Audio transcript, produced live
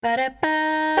Literally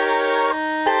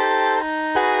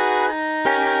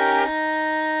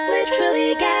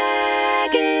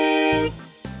gagging.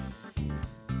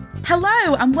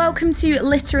 Hello and welcome to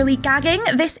Literally Gagging.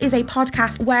 This is a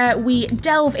podcast where we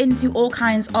delve into all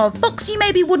kinds of books you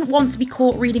maybe wouldn't want to be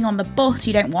caught reading on the bus.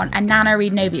 You don't want a nana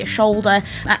reading over your shoulder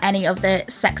at any of the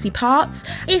sexy parts.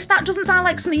 If that doesn't sound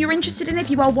like something you're interested in, if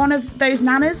you are one of those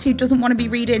nanas who doesn't want to be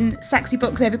reading sexy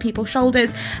books over people's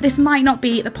shoulders, this might not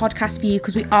be the podcast for you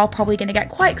because we are probably going to get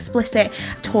quite explicit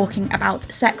talking about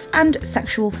sex and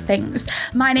sexual things.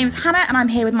 My name's Hannah and I'm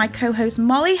here with my co-host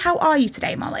Molly. How are you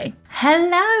today, Molly?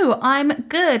 Hello, I'm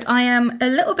good. I am a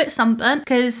little bit sunburnt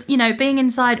because, you know, being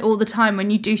inside all the time, when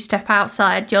you do step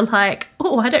outside, you're like,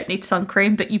 oh, I don't need sun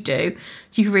cream, but you do.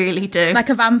 You really do. Like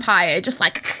a vampire, just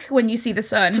like when you see the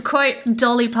sun. To quote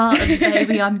Dolly Parton,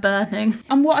 baby, I'm burning.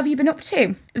 And what have you been up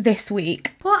to this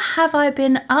week? What have I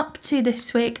been up to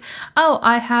this week? Oh,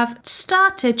 I have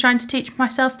started trying to teach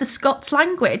myself the Scots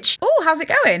language. Oh, how's it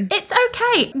going? It's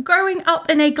okay. Growing up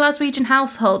in a Glaswegian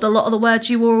household, a lot of the words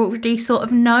you already sort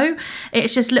of know.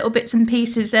 It's just little bits and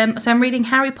pieces. So I'm reading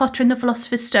Harry Potter and the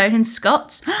Philosopher's Stone in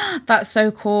Scots. That's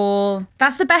so cool.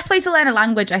 That's the best way to learn a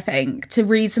language, I think, to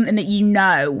read something that you know.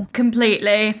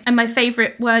 Completely. And my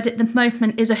favourite word at the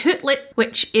moment is a hootlet,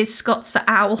 which is Scots for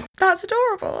owl. That's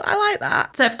adorable. I like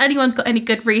that. So if anyone's got any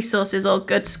good resources or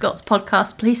good Scots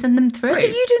podcasts, please send them through. Look at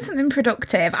you doing something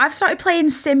productive. I've started playing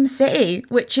Sim City,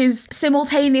 which is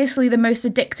simultaneously the most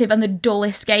addictive and the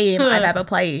dullest game I've ever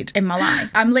played in my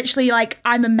life. I'm literally like,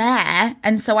 I'm a mayor,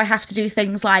 and so I have to do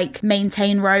things like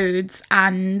maintain roads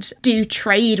and do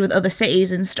trade with other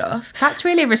cities and stuff. That's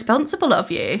really responsible of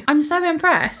you. I'm so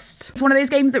impressed. It's one of those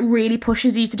games that really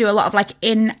pushes you to do a lot of like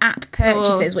in-app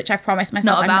purchases, which I've promised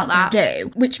myself I'm not going to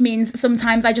do, which means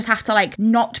sometimes I just have to like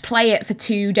not play it for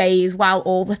 2 days while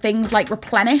all the things like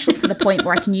replenish up to the point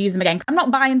where I can use them again. I'm not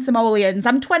buying simoleons.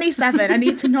 I'm 27. I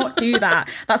need to not do that.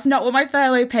 That's not what my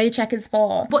furlough paycheck is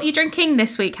for. What are you drinking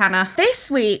this week, Hannah?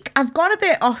 This week, I've gone a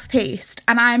bit off-piste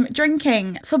and I'm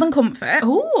drinking Southern Comfort.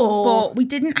 Ooh. But we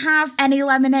didn't have any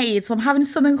lemonade, so I'm having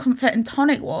Southern Comfort and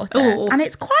tonic water. Ooh. And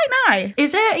it's quite nice.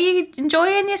 Is it? Are you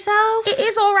enjoying yourself? It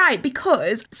is all right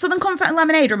because Southern Comfort and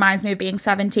lemonade reminds me of being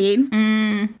 17.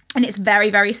 And it's very,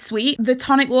 very sweet. The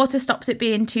tonic water stops it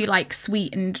being too, like,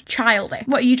 sweet and childish.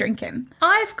 What are you drinking?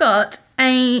 I've got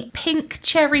a pink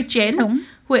cherry gin,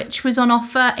 which was on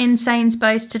offer in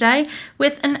Sainsbury's today,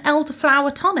 with an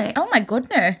elderflower tonic. Oh, my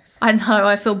goodness. I know,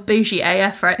 I feel bougie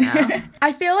AF right now.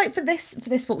 I feel like for this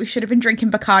book, we should have been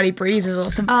drinking Bacardi Breezes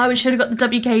or something. Oh, we should have got the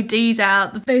WKDs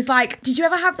out. Those, like, did you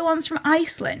ever have the ones from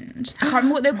Iceland? I can't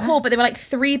remember what they were called, but they were, like,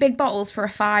 3 big bottles for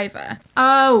 $5.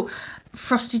 Oh,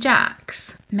 Frosty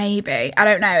Jacks. Maybe. I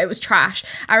don't know. It was trash.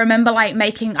 I remember like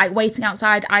waiting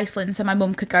outside Iceland so my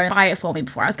mum could go and buy it for me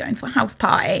before I was going to a house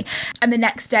party. And the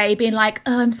next day being like,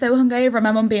 oh, I'm so hungover. And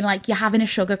my mum being like, you're having a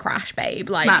sugar crash, babe.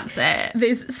 Like, that's it.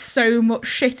 There's so much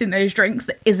shit in those drinks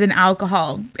that isn't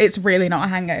alcohol. It's really not a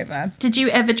hangover. Did you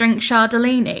ever drink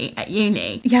Chardonnay at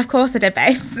uni? Yeah, of course I did,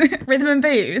 babes. Rhythm and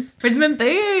booze. Rhythm and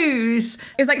booze.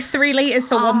 It was like 3 litres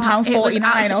for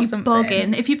 £1.49 or something.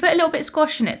 Bogging. If you put a little bit of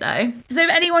squash in it though. So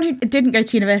for anyone who didn't go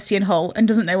to university in Hull and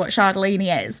doesn't know what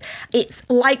Chardonnay is, it's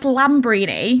like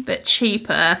Lambrini, but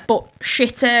cheaper, but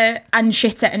shitter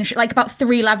and like about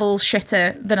 3 levels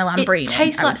shitter than a Lambrini. It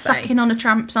tastes like sucking on a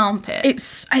tramp's armpit. It's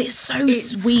so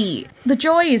sweet. The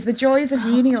joys of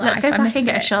uni life. Let's go back and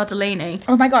get a Chardonnay.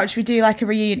 Oh my god, should we do like a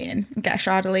reunion and get a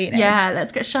Chardonnay? Yeah,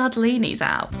 let's get Chardonnays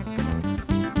out.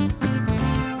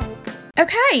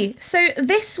 Okay, so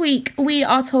this week we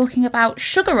are talking about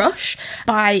Sugar Rush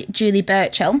by Julie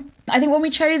Burchill. I think when we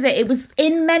chose it, it was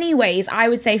in many ways, I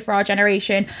would say for our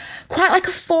generation, quite like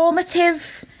a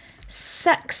formative,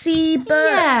 sexy book.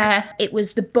 Yeah. It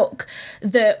was the book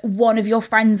that one of your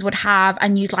friends would have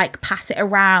and you'd like pass it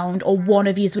around, or one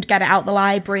of you would get it out the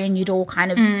library and you'd all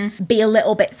kind of be a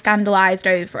little bit scandalised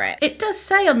over it. It does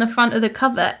say on the front of the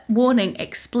cover, warning,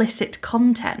 explicit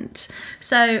content.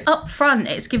 So up front,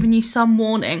 it's giving you some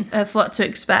warning of what to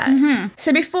expect.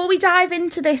 So before we dive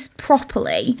into this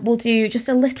properly, we'll do just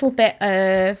a little bit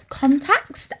of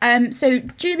context. So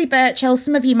Julie Burchill,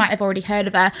 some of you might have already heard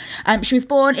of her. She was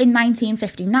born in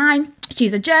 1959.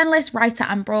 She's a journalist, writer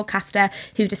and broadcaster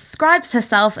who describes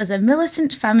herself as a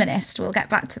militant feminist. We'll get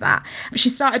back to that. She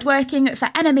started working for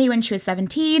NME when she was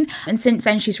 17, and since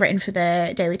then she's written for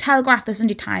the Daily Telegraph, the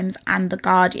Sunday Times and the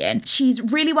Guardian. She's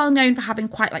really well known for having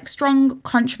quite like strong,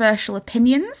 controversial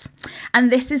opinions,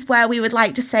 and this is where we would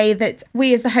like to say that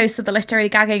we as the hosts of the Literally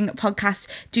Gagging podcast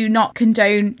do not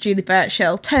condone Julie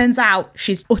Burchill. Turns out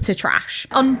she's utter trash.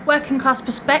 On working class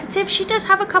perspective, she does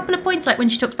have a couple of points, like when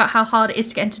she talked about how hard it is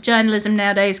to get into journalism journalism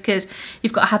nowadays because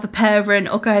you've got to have a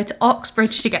parent or go to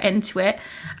Oxbridge to get into it.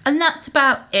 And that's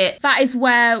about it. That is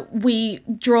where we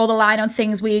draw the line on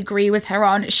things we agree with her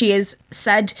on. She has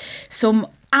said some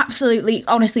absolutely,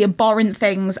 honestly abhorrent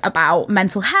things about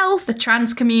mental health, The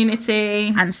trans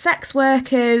community. and sex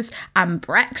workers and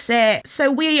Brexit. So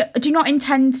we do not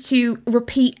intend to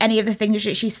repeat any of the things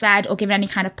that she said or give any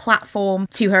kind of platform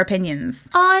to her opinions.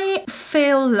 I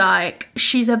feel like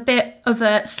she's a bit of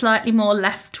a slightly more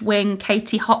left-wing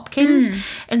Katie Hopkins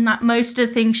in that most of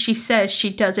the things she says, she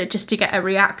does it just to get a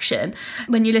reaction.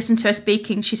 When you listen to her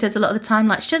speaking, she says a lot of the time,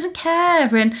 like, she doesn't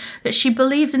care and that she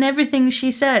believes in everything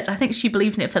she says. I think she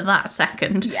believes in it for that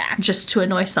second, just to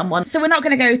annoy someone. So we're not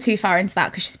going to go too far into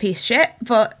that because she's a piece of shit,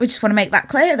 but we just want to make that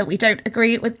clear that we don't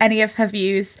agree with any of her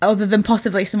views other than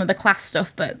possibly some of the class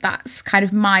stuff, but that's kind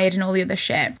of mired in all the other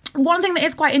shit. One thing that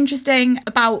is quite interesting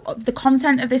about the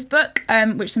content of this book,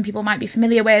 which some people might be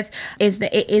familiar with, is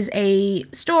that it is a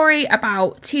story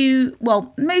about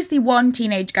mostly one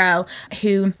teenage girl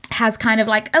who has kind of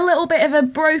like a little bit of a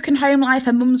broken home life.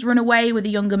 Her mum's run away with a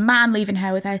younger man, leaving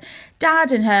her with her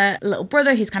dad and her little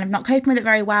brother who's kind of not coping with it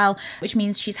very well, which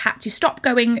means she's had to stop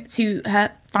going to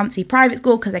her fancy private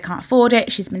school because they can't afford it.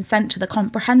 She's been sent to the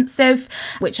comprehensive,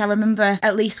 which I remember,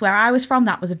 at least where I was from,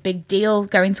 that was a big deal,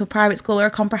 going to a private school or a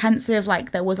comprehensive.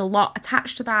 Like, there was a lot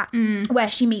attached to that,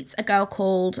 where she meets a girl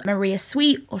called Maria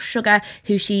Sweet, or Sugar,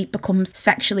 who she becomes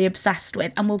sexually obsessed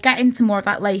with, and we'll get into more of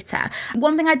that later.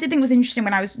 One thing I did think was interesting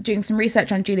when I was doing some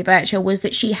research on Julie Burchill was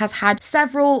that she has had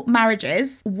several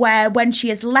marriages where when she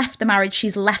has left the marriage,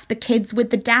 she's left the kids with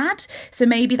the dad. So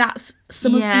maybe that's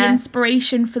some of the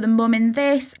inspiration for the mum in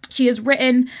this. She has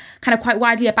written kind of quite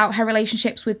widely about her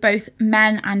relationships with both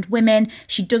men and women.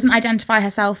 She doesn't identify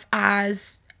herself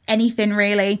as anything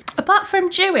really. Apart from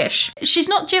Jewish. She's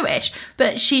not Jewish,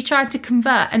 but she tried to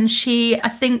convert, and I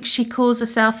think she calls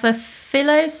herself a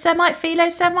philo-Semite,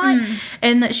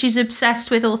 in that she's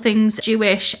obsessed with all things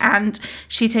Jewish, and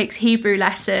she takes Hebrew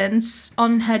lessons.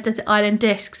 On her desert island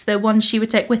discs, the one she would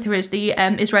take with her is the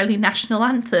Israeli national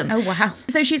anthem. Oh wow.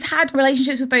 So she's had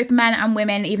relationships with both men and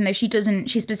women, even though she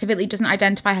specifically doesn't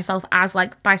identify herself as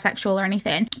like bisexual or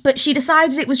anything. But she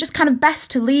decided it was just kind of best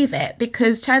to leave it,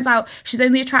 because turns out she's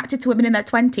only attracted to women in their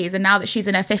 20s, and now that she's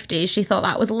in her 50s, she thought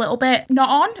that was a little bit not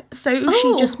on. So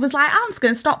she just was like, I'm just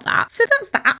going to stop that. So that's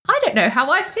that. I don't know how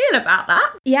I feel about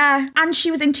that. Yeah, and she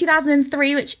was in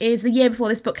 2003, which is the year before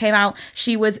this book came out.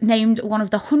 She was named one of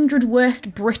the 100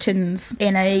 worst Britons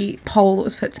in a poll that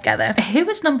was put together. Who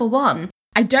was number one?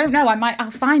 I don't know.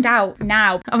 I'll find out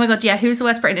now. Oh my god, yeah, who was the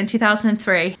worst Briton in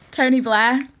 2003? Tony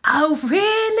Blair. Oh,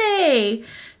 really?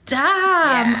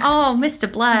 Damn. Yeah. Oh,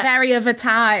 Mr. Blair. Very of a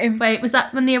time. Wait, was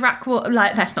that when the Iraq war?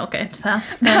 Like, let's not get into that.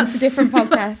 That's a different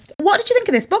podcast. What did you think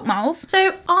of this book, Moles?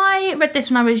 So I read this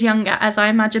when I was younger, as I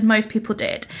imagine most people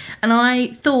did. And I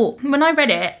thought, when I read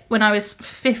it, when I was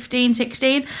 15,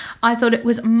 16, I thought it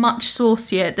was much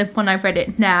saucier than when I read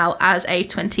it now as a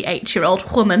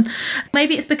 28-year-old woman.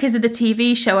 Maybe it's because of the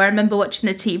TV show. I remember watching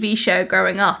the TV show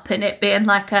growing up and it being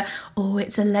like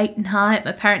it's a late night,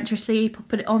 my parents are asleep, I'll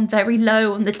put it on very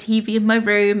low on the TV in my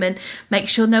room and make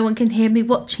sure no one can hear me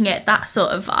watching it, that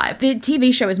sort of vibe. The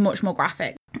TV show is much more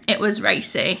graphic. It was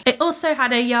racy. It also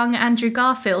had a young Andrew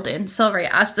Garfield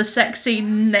as the sexy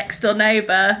next door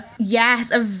neighbour.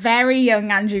 Yes, a very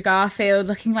young Andrew Garfield,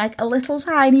 looking like a little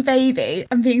tiny baby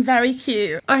and being very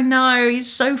cute. I know,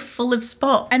 he's so full of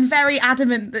spots. And very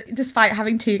adamant that despite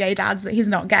having two gay dads, that he's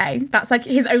not gay. That's like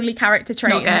his only character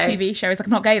trait in the TV show. Is like,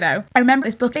 I'm not gay though. I remember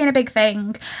this book being a big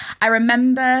thing. I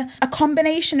remember a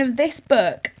combination of this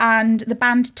book and the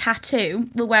band Tattoo,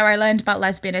 where I learned about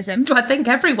lesbianism. I think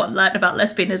everyone learned about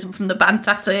lesbianism from the band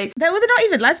Tattoo. They're not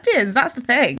even lesbians, that's the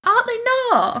thing. Aren't they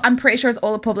not? I'm pretty sure it's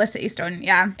all a publicity stunt,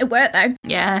 yeah. It worked though.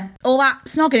 Yeah. All that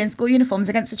snogging in school uniforms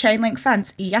against a chain link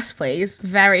fence, yes please.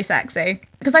 Very sexy.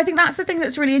 Because I think that's the thing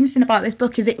that's really interesting about this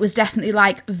book, is it was definitely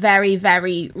like very,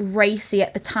 very racy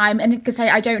at the time. And because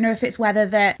I don't know if it's whether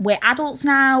that we're adults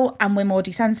now and we're more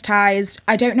desensitized.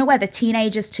 I don't know whether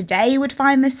teenagers today would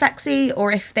find this sexy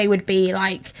or if they would be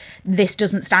like, this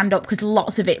doesn't stand up, because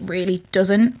lots of it really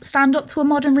doesn't stand up to a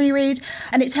modern reread.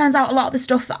 And it turns out a lot of the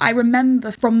stuff that I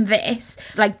remember from this,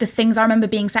 like the things I remember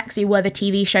being sexy, were the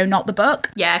TV show, not the book.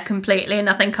 Yeah, completely.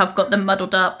 And I think I've got them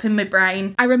muddled up in my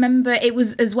brain. I remember it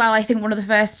was as well, I think one of the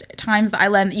first times that I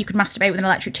learned that you could masturbate with an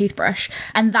electric toothbrush.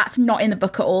 And that's not in the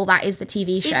book at all. That is the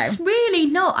TV show. It's really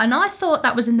not. And I thought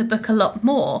that was in the book a lot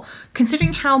more.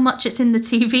 Considering how much it's in the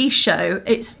TV show,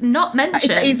 it's not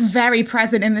mentioned. It's very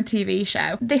present in the TV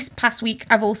show. This past week,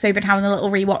 I've also been having a little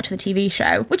rewatch of the TV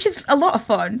show, which is a lot of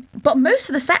fun. But most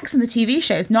of the sex in the TV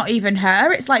show is not even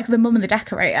her. It's like the mum and the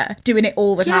decorator doing it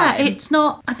all the time. Yeah, it's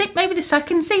not. I think maybe the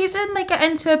second season they get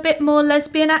into a bit more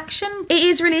lesbian action. It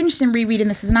is really interesting rereading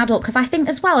this as an adult, because I think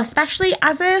as well, especially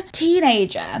as a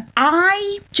teenager,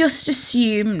 I just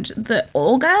assumed that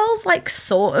all girls like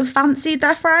sort of fancied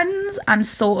their friends and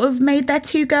sort of made their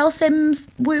two girl sims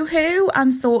woohoo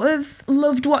and sort of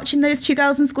loved watching those two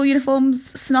girls in school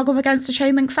uniforms snog up against a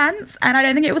chain link fence. And I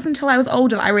don't think it was until I was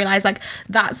older that I realised like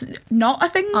that's not a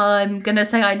thing. I'm gonna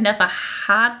say I never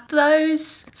had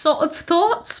those sort of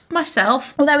thoughts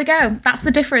myself. Well, there we go. That's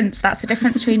the difference. That's the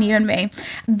difference between you and me.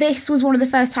 This was one of the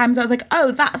first times I was like,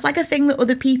 oh, that's like a thing that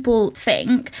other people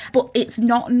think, but it's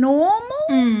not normal.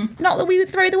 Not that we would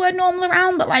throw the word normal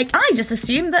around, but like I just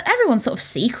assumed that everyone sort of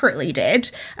secretly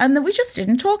did and that we just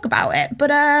didn't talk about it.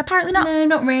 But apparently not. No,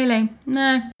 not really.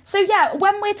 No. So yeah,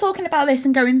 when we're talking about this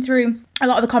and going through a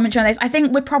lot of the commentary on this, I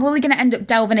think we're probably going to end up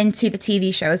delving into the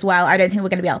TV show as well. I don't think we're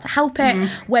going to be able to help it,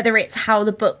 whether it's how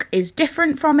the book is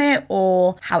different from it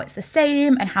or how it's the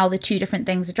same and how the two different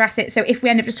things address it. So if we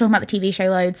end up just talking about the TV show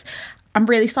loads, I'm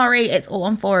really sorry. It's all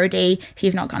on 4OD if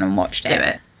you've not gone and watched it. Do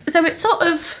it. So it sort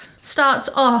of starts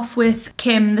off with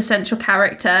Kim, the central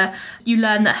character. You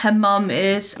learn that her mum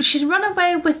she's run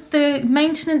away with the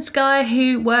maintenance guy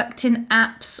who worked in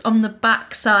apps on the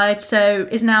backside, so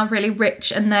is now really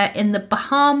rich, and they're in the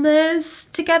Bahamas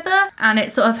together. And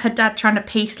it's sort of her dad trying to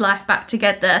piece life back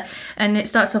together. And it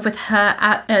starts off with her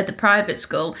at the private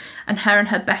school and her and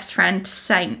her best friend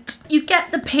Saint. You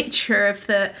get the picture of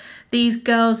these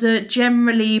girls are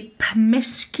generally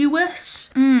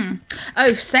promiscuous.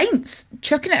 Oh, Saint's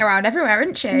chucking it around everywhere,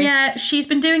 isn't she? Yeah, she's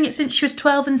been doing it since she was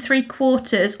 12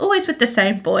 3/4, always with the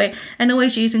same boy, and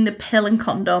always using the pill and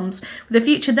condoms. With a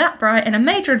future that bright and a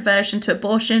major aversion to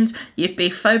abortions, you'd be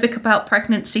phobic about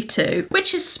pregnancy too,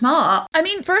 which is smart. I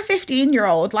mean, for a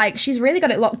 15-year-old, like, she's really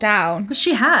got it locked down.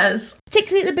 She has.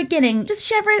 Particularly at the beginning. Does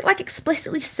she ever, like,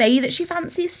 explicitly say that she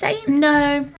fancies Saint?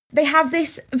 No. They have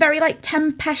this very, like,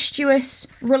 tempestuous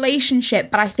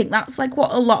relationship, but I think that's, like,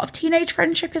 what a lot of teenage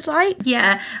friendship is like.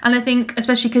 Yeah, and I think,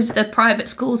 especially because the private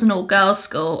school's an all-girls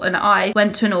school, and I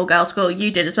went to an all-girls school.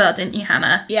 You did as well, didn't you,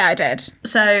 Hannah? Yeah, I did.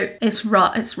 So it's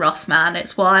rough, man.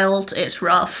 It's wild. It's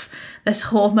rough. There's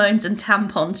hormones and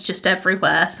tampons just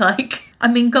everywhere. Like, I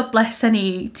mean, God bless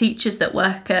any teachers that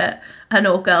work at an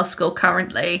all-girls school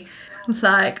currently.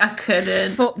 Like, I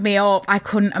couldn't. Fuck me up. I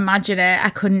couldn't imagine it. I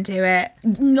couldn't do it.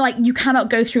 Like, you cannot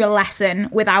go through a lesson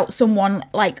without someone,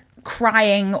 like,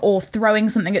 crying or throwing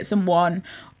something at someone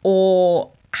or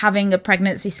having a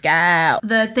pregnancy scare.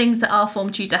 The things that our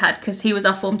form tutor had, because he was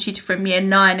our form tutor from year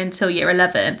 9 until year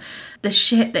 11, the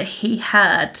shit that he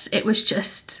had, it was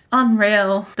just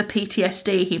unreal. The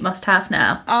PTSD he must have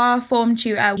now. Our form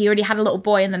tutor, he already had a little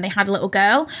boy and then they had a little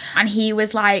girl, and he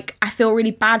was like, I feel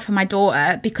really bad for my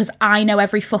daughter because I know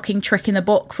every fucking trick in the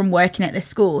book from working at this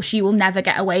school. She will never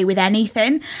get away with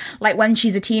anything. Like, when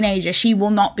she's a teenager, she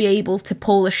will not be able to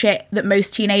pull the shit that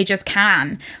most teenagers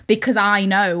can because I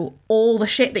know all the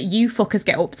shit that you fuckers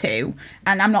get up to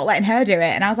and I'm not letting her do it.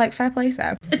 And I was like, fair play,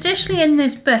 so. Additionally, in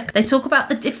this book, they talk about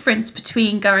the difference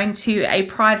between going to a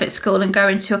private school and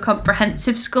going to a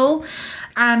comprehensive school.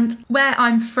 And where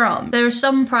I'm from, there are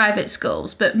some private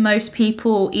schools, but most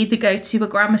people either go to a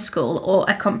grammar school or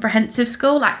a comprehensive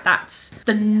school. Like, that's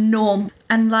the norm.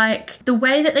 And like, the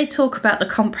way that they talk about the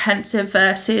comprehensive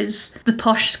versus the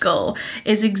posh school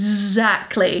is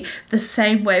exactly the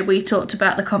same way we talked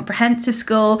about the comprehensive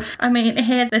school. I mean,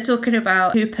 here they're talking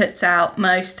about who puts out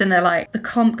most, and they're like, the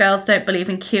comp girls don't believe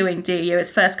in queuing, do you?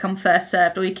 It's first come, first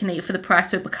served, or you can eat for the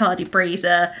price of a Bacardi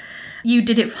Breezer. You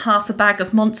did it for half a bag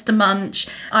of Monster Munch.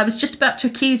 I was just about to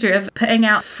accuse her of putting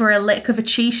out for a lick of a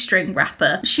cheese string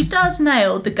wrapper. She does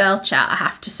nail the girl chat, I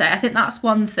have to say. I think that's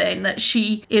one thing that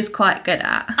she is quite good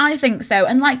at. I think so.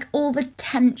 And like, all the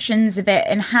tensions of it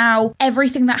and how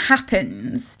everything that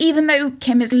happens, even though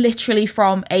Kim is literally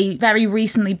from a very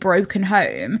recently broken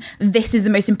home, this is the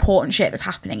most important shit that's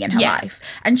happening in her life.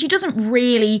 And she doesn't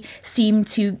really seem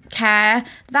to care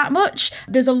that much.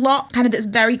 There's a lot kind of that's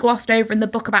very glossed over in the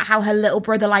book about how her little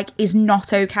brother like is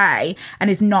not okay and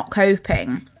is not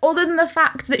coping. Other than the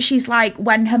fact that she's like,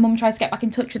 when her mum tries to get back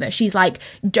in touch with her, she's like,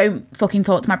 don't fucking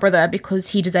talk to my brother because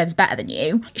he deserves better than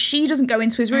you. She doesn't go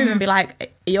into his room and be like,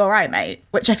 are you all right, mate?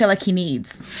 Which I feel like he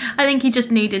needs. I think he just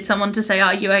needed someone to say,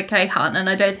 are you okay, hon? And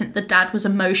I don't think the dad was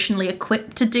emotionally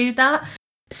equipped to do that.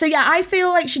 So yeah, I feel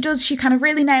like she kind of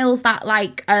really nails that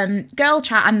like girl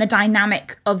chat and the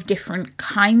dynamic of different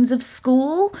kinds of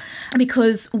school.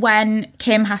 Because when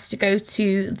Kim has to go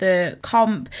to the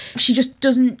comp, she just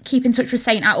doesn't keep in touch with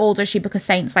Saint at all, does she? Because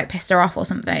Saint's like pissed her off or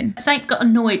something. Saint got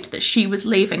annoyed that she was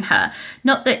leaving her.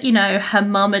 Not that, you know, her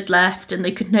mum had left and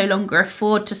they could no longer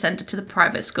afford to send her to the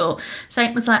private school.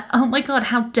 Saint was like, oh my God,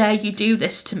 how dare you do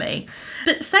this to me?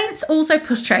 But Saint's also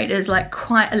portrayed as like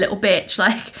quite a little bitch.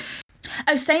 Like,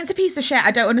 oh, Saint's a piece of shit.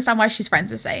 I don't understand why she's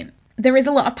friends with Saint. There is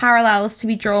a lot of parallels to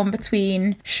be drawn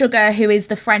between Sugar, who is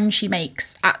the friend she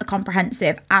makes at the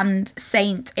comprehensive, and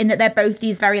Saint, in that they're both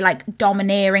these very like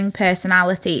domineering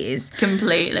personalities.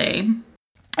 completely.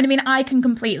 And I mean, I can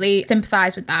completely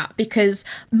sympathise with that, because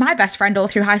my best friend all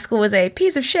through high school was a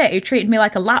piece of shit who treated me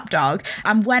like a lapdog.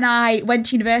 And when I went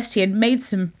to university and made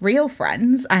some real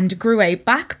friends and grew a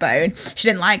backbone, she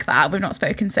didn't like that. We've not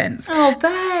spoken since. Oh,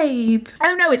 babe.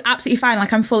 Oh no, it's absolutely fine.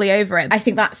 Like, I'm fully over it. I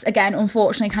think that's, again,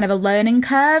 unfortunately, kind of a learning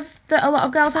curve that a lot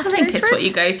of girls have to go through. I think it's what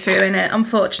you go through, innit?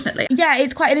 Unfortunately. Yeah,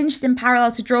 it's quite an interesting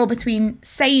parallel to draw between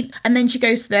Saint, and then she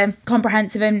goes to the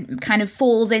comprehensive and kind of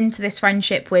falls into this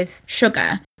friendship with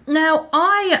Sugar. Now,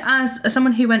 I, as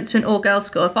someone who went to an all-girls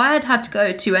school, if I had to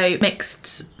go to a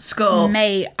mixed school...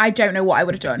 Mate, I don't know what I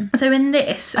would have done. So in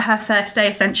this, her first day,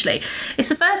 essentially, it's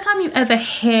the first time you ever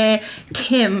hear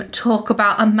Kim talk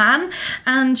about a man,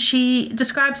 and she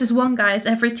describes this one guy as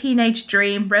every teenage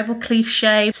dream, rebel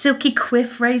cliche, silky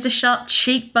quiff, razor-sharp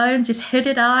cheekbones, his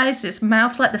hooded eyes, his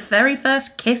mouth like the very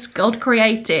first kiss God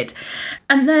created.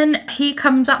 And then he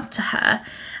comes up to her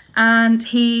and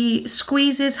he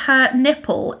squeezes her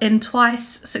nipple in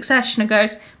twice succession and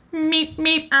goes, meep,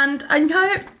 meep. And I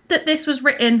know that this was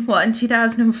written, in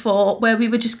 2004, where we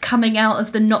were just coming out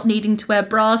of the not needing to wear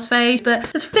bras phase,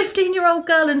 but as a 15-year-old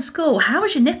girl in school, how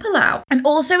is your nipple out? And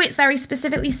also it's very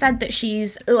specifically said that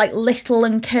she's like little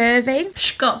and curvy.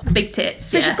 She's got big tits.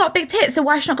 So she's got big tits, so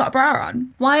why has she not got a bra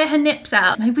on? Why are her nips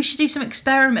out? Maybe we should do some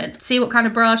experiments, see what kind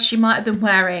of bras she might have been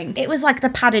wearing. It was like the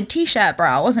padded t-shirt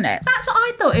bra, wasn't it? That's what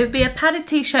I thought. It would be a padded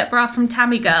t-shirt bra from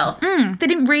Tammy Girl. They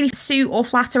didn't really suit or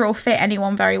flatter or fit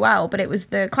anyone very well, but it was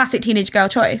the classic teenage girl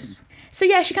choice. So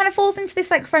yeah, she kind of falls into this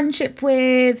like friendship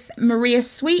with Maria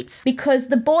Sweet, because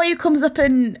the boy who comes up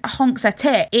and honks her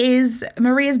tit is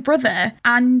Maria's brother.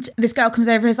 And this girl comes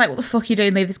over and is like, what the fuck are you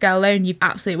doing? Leave this girl alone, you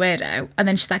absolute weirdo. And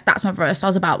then she's like, that's my brother,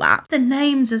 soz about that. The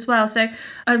names as well. So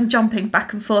I'm jumping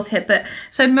back and forth here, but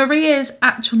so Maria's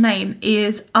actual name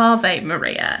is Ave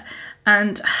Maria,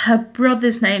 and her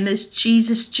brother's name is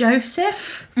Jesus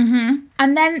Joseph.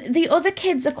 And then the other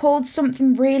kids are called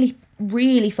something really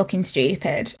fucking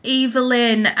stupid.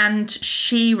 Evelyn and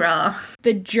Shira.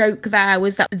 The joke there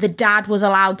was that the dad was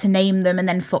allowed to name them and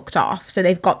then fucked off, so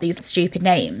they've got these stupid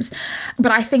names.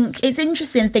 But I think it's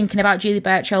interesting thinking about Julie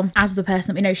Burchill as the person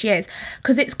that we know she is,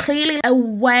 because it's clearly a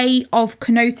way of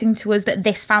connoting to us that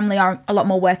this family are a lot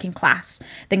more working class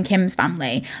than Kim's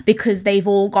family, because they've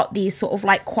all got these sort of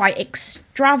like quite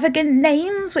extravagant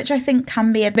names, which I think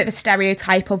can be a bit of a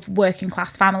stereotype of working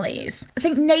class families. I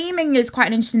think naming is quite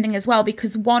an interesting thing as well,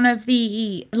 because one of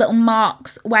the little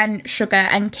marks when Sugar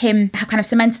and Kim have kind of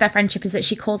cemented their friendship is that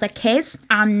she calls her Kiz,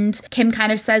 and Kim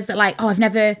kind of says that like, oh, I've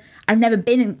never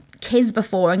been Kiz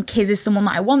before, and Kiz is someone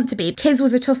that I want to be. Kiz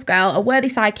was a tough girl, a worthy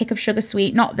sidekick of Sugar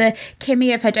Sweet, not the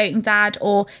Kimmy of her doting dad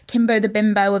or Kimbo the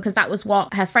bimbo, because that was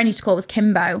what her friend used to call was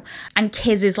Kimbo, and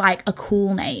Kiz is like a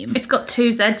cool name. It's got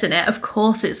 2 Z's in it. Of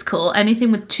course it's cool. Anything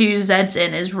with 2 Z's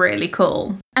in is really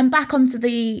cool. And back onto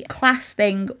the class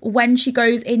thing, when she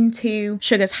goes into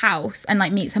Sugar's house and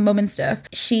like meets her mum and stuff,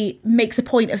 she makes a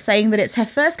point of saying that it's her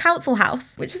first council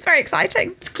house, which is very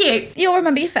exciting. It's cute. You'll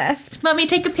remember your first. Mummy,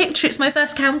 take a picture. It's my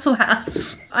first council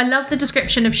house. I love the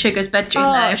description of Sugar's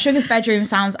bedroom though. Sugar's bedroom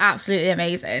sounds absolutely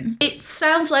amazing. It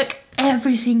sounds like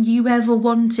everything you ever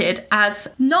wanted as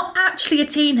not actually a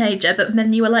teenager, but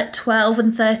when you were like 12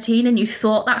 and 13 and you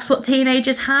thought that's what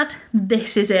teenagers had.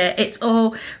 This is it. It's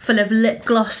all full of lip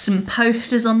gloss and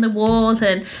posters on the wall,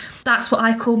 and that's what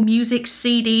I call music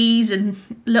CDs and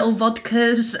little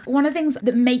vodkas. One of the things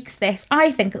that makes this,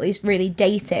 I think at least, really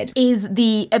dated is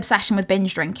the obsession with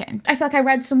binge drinking. I feel like I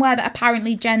read somewhere that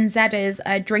apparently Gen Zers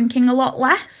are drinking a lot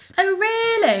less. Oh,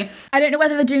 really? I don't know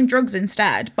whether they're doing drugs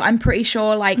instead, but I'm pretty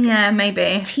sure like... Yeah,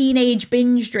 maybe. Teenage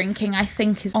binge drinking, I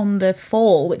think, is on the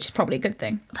fall, which is probably a good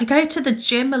thing. They go to the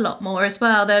gym a lot more as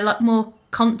well. They're like more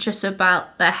conscious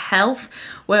about their health,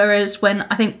 whereas when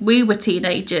I think we were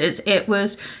teenagers, it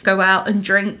was go out and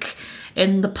drink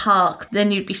in the park,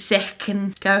 then you'd be sick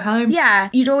and go home. Yeah,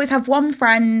 you'd always have one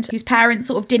friend whose parents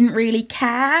sort of didn't really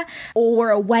care or were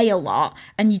away a lot,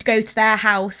 and you'd go to their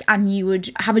house and you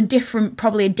would have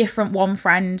probably a different one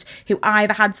friend who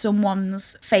either had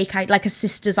someone's fake ID, like a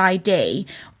sister's ID,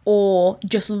 or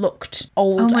just looked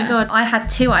older. Oh my God, I had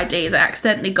 2 IDs. I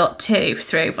accidentally got 2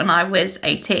 through when I was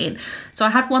 18. So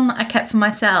I had one that I kept for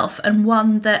myself and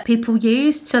one that people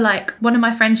used. So like one of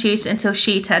my friends used it until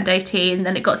she turned 18.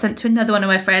 Then it got sent to another one of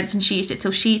my friends and she used it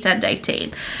till she turned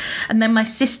 18. And then my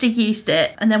sister used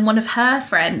it and then one of her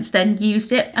friends then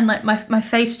used it, and like my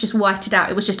face was just whited out.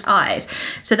 It was just eyes.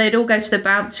 So they'd all go to the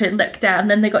bouncer and look down.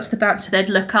 And then they got to the bouncer, they'd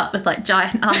look up with like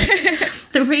giant eyes.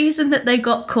 The reason that they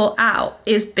got caught out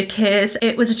is because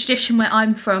it was a tradition where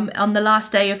I'm from. On the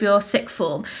last day of your sixth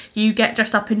form, you get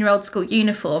dressed up in your old school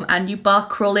uniform and you bar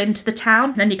crawl into the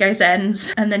town, and then you go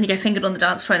Zens, and then you get fingered on the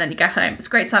dance floor, and then you go home. It's a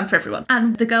great time for everyone.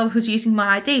 And the girl who was using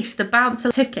my ID, so the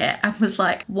bouncer took it and was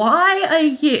like, why are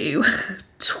you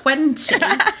 20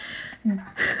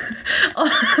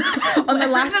 on the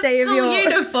last day of your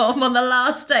uniform on the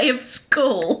last day of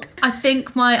school? I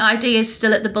think my ID is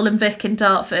still at the Bull and Vic in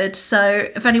Dartford, so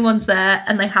if anyone's there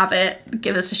and they have it,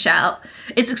 give us a shout.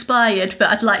 It's expired, but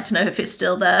I'd like to know if it's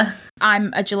still there.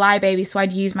 I'm a July baby, so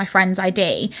I'd use my friend's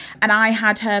ID, and I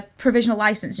had her provisional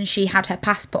license and she had her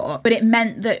passport, but it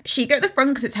meant that she'd go at the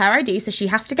front because it's her ID, so she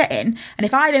has to get in, and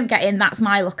if I don't get in, that's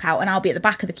my lookout and I'll be at the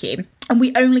back of the queue. And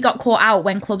we only got caught out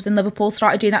when clubs in Liverpool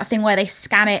started doing that thing where they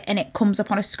scan it and it comes up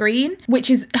on a screen, which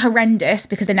is horrendous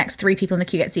because the next 3 people in the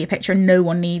queue get to see a picture and no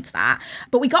one needs that.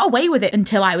 But we got away with it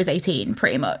until I was 18,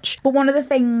 pretty much. But one of the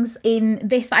things in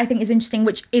this that I think is interesting,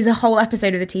 which is a whole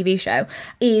episode of the TV show,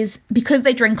 is because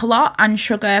they drink a lot, and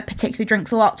Sugar particularly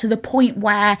drinks a lot, to the point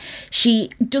where she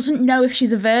doesn't know if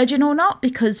she's a virgin or not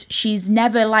because she's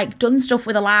never like done stuff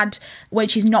with a lad when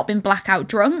she's not been blackout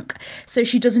drunk. So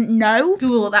she doesn't know.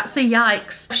 Ooh, that's a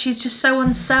yikes. She's just so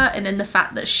uncertain in the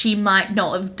fact that she might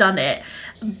not have done it,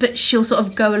 but she'll sort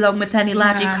of go along with any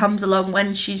lad who comes along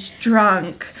when she's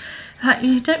drunk.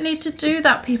 You don't need to do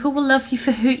that. People will love you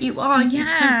for who you are. You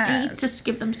don't need to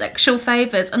give them sexual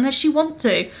favours unless you want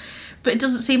to. But it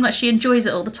doesn't seem like she enjoys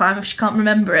it all the time if she can't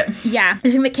remember it. Yeah. The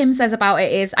thing that Kim says about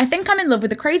it is, I think I'm in love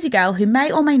with a crazy girl who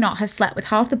may or may not have slept with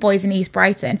half the boys in East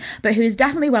Brighton, but who is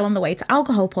definitely well on the way to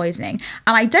alcohol poisoning.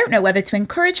 And I don't know whether to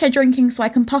encourage her drinking so I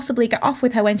can possibly get off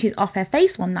with her when she's off her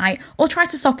face one night, or try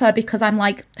to stop her because I'm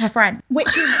like her friend.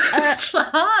 Which is... it's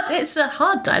a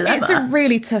hard dilemma. It's a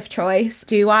really tough choice.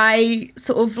 Do I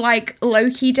sort of like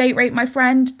low-key date rape my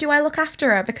friend? Do I look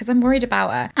after her because I'm worried about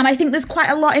her? And I think there's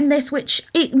quite a lot in this which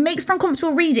it makes for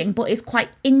uncomfortable reading, but is quite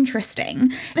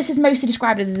interesting. This is mostly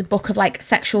described as a book of like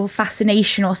sexual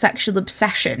fascination or sexual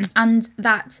obsession, and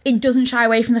that it doesn't shy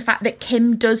away from the fact that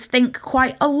Kim does think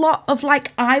quite a lot of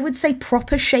like, I would say,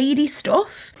 proper shady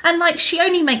stuff. And like, she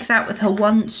only makes out with her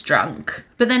once drunk,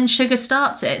 but then Sugar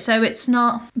starts it, so it's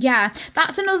not... Yeah,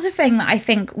 that's another thing that I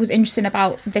think was interesting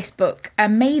about this book,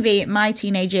 and maybe my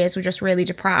teenage years were just really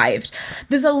deprived.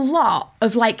 There's a lot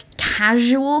of like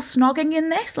casual snogging in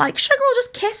this, like Sugar will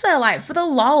just kiss her like for the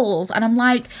lols, and I'm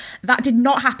like, that did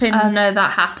not happen. Oh no,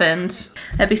 that happened.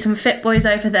 There'd be some fit boys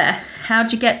over there.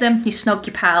 How'd you get them? You snog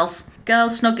your pals.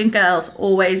 Girls snogging girls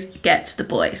always gets the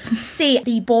boys. See,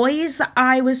 the boys that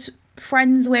I was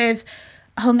friends with,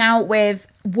 hung out with,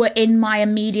 were in my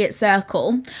immediate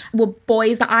circle, were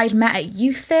boys that I'd met at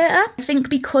youth theatre. I think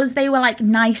because they were like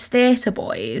nice theatre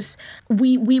boys,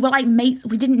 we were like mates.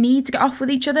 We didn't need to get off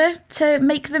with each other to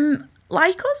make them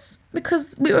like us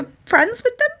because we were friends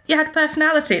with them. You had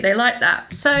personality, they liked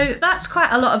that. So that's quite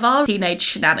a lot of our teenage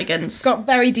shenanigans. Got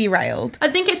very derailed. I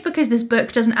think it's because this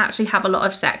book doesn't actually have a lot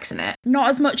of sex in it. Not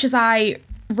as much as I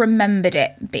remembered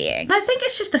it being. I think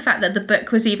it's just the fact that the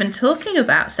book was even talking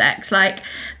about sex. Like,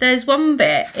 there's one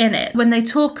bit in it when they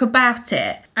talk about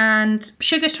it, and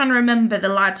Sugar's trying to remember the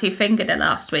lad who fingered her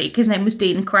last week. His name was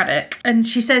Dean Craddock. And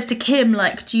she says to Kim,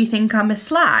 like, do you think I'm a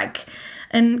slag?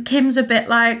 And Kim's a bit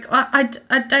like, I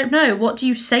don't know. What do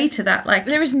you say to that? Like,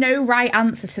 there is no right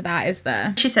answer to that, is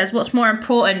there? She says, what's more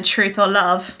important, truth or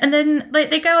love? And then like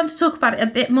they go on to talk about it a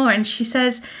bit more, and she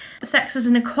says, sex is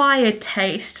an acquired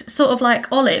taste, sort of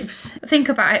like olives. Think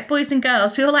about it, boys and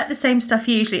girls, we all like the same stuff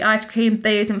usually, ice cream,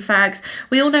 booze and fags.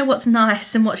 We all know what's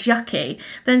nice and what's yucky.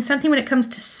 But then suddenly when it comes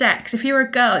to sex, if you're a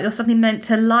girl, you're suddenly meant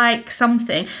to like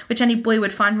something which any boy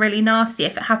would find really nasty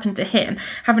if it happened to him,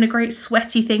 having a great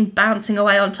sweaty thing bouncing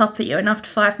away on top of you, and after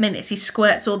 5 minutes he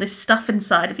squirts all this stuff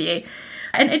inside of you.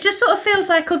 And it just sort of feels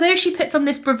like, although she puts on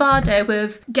this bravado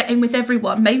of getting with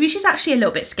everyone, maybe she's actually a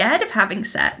little bit scared of having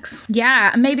sex.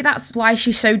 Yeah, and maybe that's why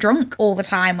she's so drunk all the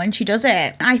time when she does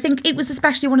it. I think it was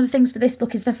especially one of the things for this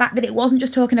book is the fact that it wasn't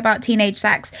just talking about teenage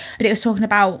sex, but it was talking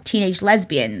about teenage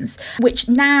lesbians, which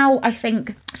now I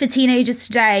think for teenagers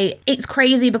today, it's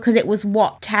crazy because it was,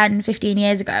 10, 15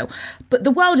 years ago. But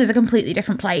the world is a completely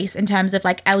different place in terms of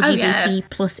like LGBT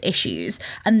plus issues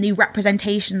and the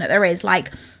representation that there is.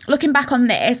 Like, looking back on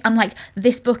this, I'm like,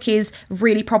 this book is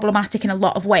really problematic in a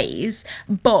lot of ways.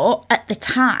 But at the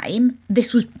time,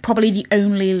 this was probably the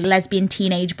only lesbian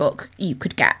teenage book you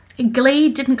could get. Glee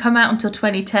didn't come out until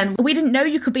 2010. We didn't know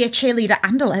you could be a cheerleader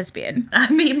and a lesbian.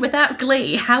 I mean, without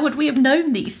Glee, how would we have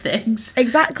known these things?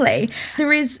 Exactly.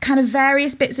 There is kind of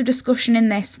various bits of discussion in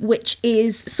this, which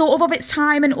is sort of its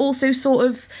time and also sort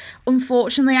of,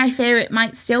 unfortunately, I fear it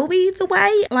might still be the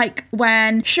way. Like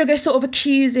when Sugar sort of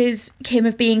accuses Kim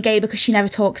of being gay because she never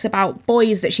talks about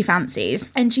boys that she fancies.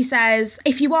 And she says,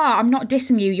 if you are, I'm not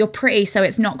dissing you, you're pretty, so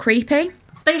it's not creepy.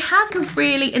 They have a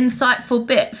really insightful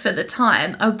bit for the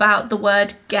time about the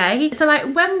word gay. So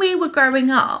like when we were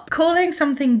growing up, calling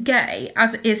something gay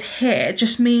as it is here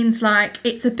just means like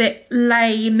it's a bit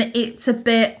lame, it's a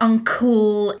bit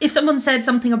uncool. If someone said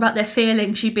something about their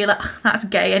feelings, you'd be like, that's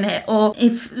gay, innit? Or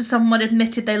if someone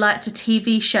admitted they liked a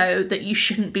TV show that you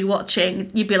shouldn't be watching,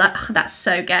 you'd be like, that's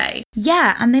so gay.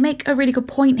 Yeah, and they make a really good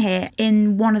point here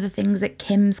in one of the things that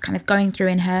Kim's kind of going through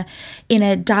in her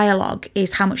inner dialogue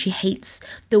is how much she hates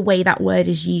the way that word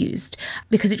is used,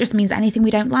 because it just means anything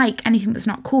we don't like, anything that's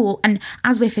not cool. And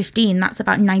as we're 15, that's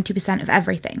about 90% of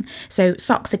everything. So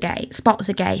socks are gay, spots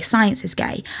are gay, science is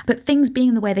gay, but things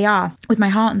being the way they are with my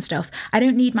heart and stuff, I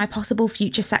don't need my possible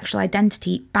future sexual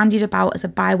identity bandied about as a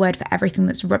byword for everything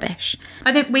that's rubbish.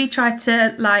 I think we tried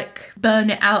to like burn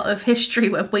it out of history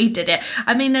when we did it.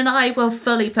 I mean, and I will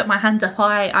fully put my hands up.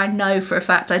 I know for a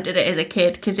fact I did it as a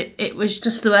kid because it was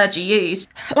just the word you used.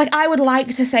 Like, I would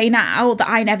like to say now that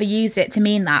I never used it to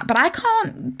mean that, but I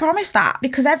can't promise that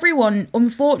because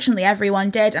unfortunately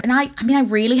everyone did. And I mean, I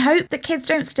really hope that kids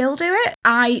don't still do it.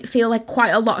 I feel like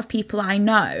quite a lot of people I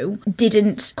know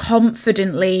didn't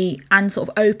confidently and sort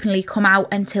of openly come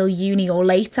out until uni or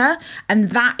later. And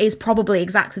that is probably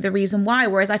exactly the reason why.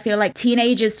 Whereas I feel like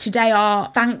teenagers today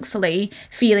are thankfully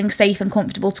feeling safe and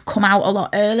comfortable to come out a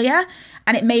lot earlier.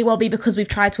 And it may well be because we've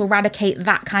tried to eradicate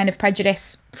that kind of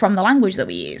prejudice from the language that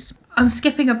we use. I'm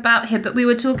skipping about here, but we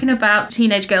were talking about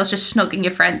teenage girls just snogging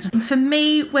your friends. For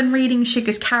me, when reading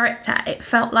Sugar's character, it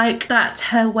felt like that's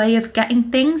her way of getting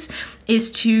things is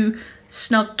to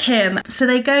snog Kim. So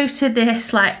they go to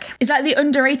this like... It's like the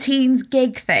under 18s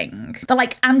gig thing. The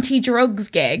like anti-drugs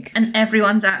gig. And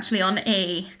everyone's actually on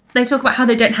E. They talk about how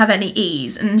they don't have any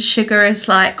E's, and Sugar is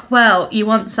like, well, you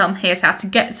want some, here's how to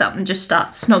get some, and just start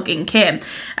snogging Kim.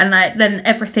 And like then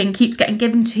everything keeps getting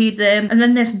given to them. And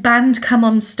then this band come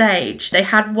on stage. They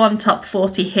had one top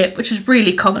 40 hit, which was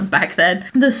really common back then.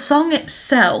 The song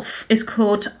itself is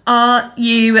called Are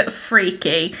You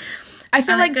Freaky? I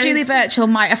feel like Julie Burchill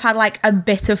might have had like a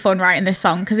bit of fun writing this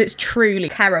song because it's truly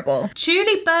terrible.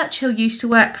 Julie Burchill used to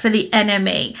work for the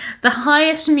NME, the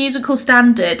highest musical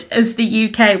standard of the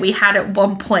UK we had at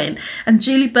one point, and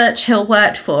Julie Burchill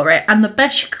worked for it, and the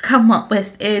best she could come up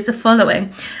with is the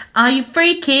following. Are you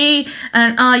freaky?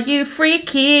 And are you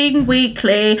freaking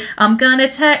weekly? I'm gonna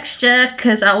text ya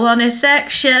cause I wanna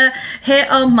sex ya. Hit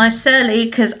on my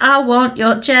celly cause I want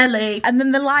your jelly. And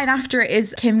then the line after it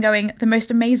is Kim going, the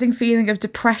most amazing feeling of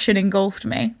depression engulfed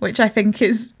me, which I think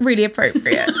is really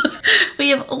appropriate. We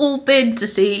have all been to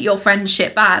see your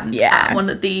friendship band at one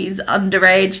of these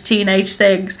underage teenage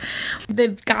things. The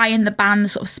guy in the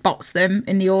band sort of spots them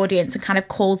in the audience and kind of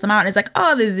calls them out and is like,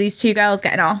 oh, there's these two girls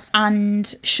getting off.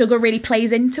 And Sugar really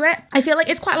plays into it. I feel like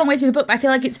it's quite a long way through the book, but I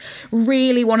feel like it's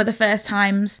really one of the first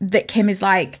times that Kim is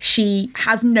like, she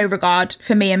has no regard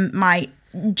for me and my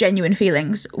genuine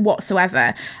feelings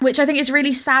whatsoever, which I think is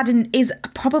really sad and is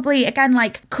probably, again,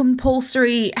 like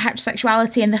compulsory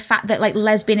heterosexuality and the fact that like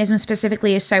lesbianism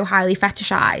specifically is so highly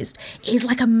fetishized is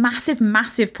like a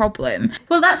massive problem.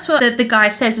 Well, that's what the guy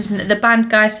says, isn't it? The band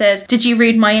guy says, did you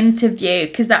read my interview?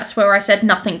 Because that's where I said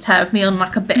nothing turned me on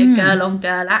like a bit of girl on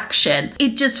girl action.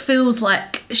 It just feels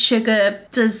like Sugar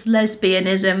does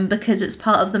lesbianism because it's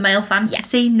part of the male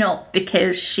fantasy, not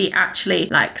because she actually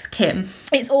likes Kim.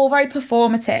 It's all very performative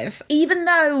performative, even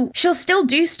though she'll still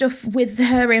do stuff with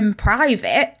her in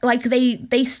private. Like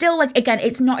they still, like, again,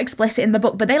 it's not explicit in the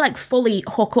book, but they like fully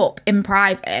hook up in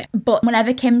private. But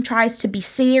whenever Kim tries to be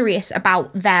serious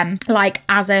about them, like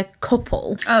as a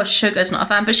couple. Oh, Sugar's not a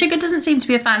fan, but Sugar doesn't seem to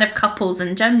be a fan of couples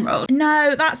in general.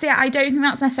 No, that's it. I don't think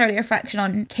that's necessarily a reflection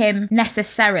on Kim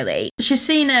necessarily. She's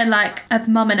seen her like a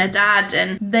mum and a dad,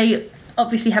 and they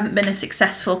obviously haven't been a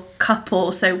successful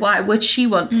couple, so why would she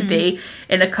want to be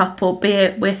in a couple, be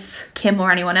it with Kim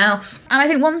or anyone else? And I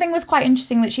think one thing was quite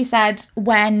interesting that she said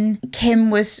when Kim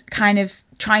was kind of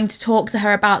trying to talk to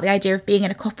her about the idea of being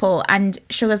in a couple, and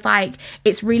Sugar's like,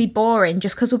 it's really boring.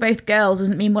 Just because we're both girls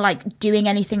doesn't mean we're like doing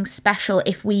anything special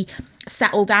if we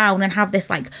settle down and have this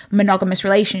like monogamous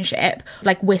relationship.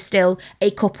 Like, we're still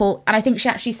a couple. And I think she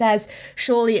actually says,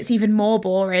 surely it's even more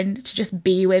boring to just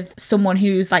be with someone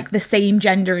who's like the same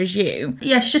gender as you.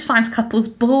 Yeah, she just finds couples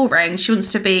boring. She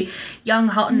wants to be young,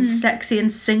 hot and sexy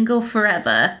and single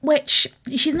forever. Which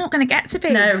she's not going to get to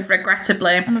be. No,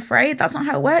 regrettably. I'm afraid that's not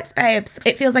how it works, babes.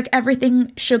 It feels like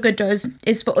everything Sugar does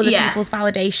is for other people's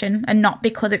validation and not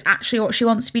because it's actually what she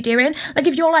wants to be doing. Like,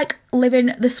 if you're like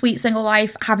living the sweet single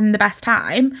life, having the best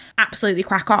time, absolutely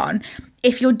crack on.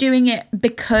 If you're doing it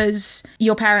because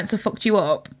your parents have fucked you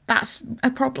up, that's a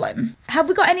problem. Have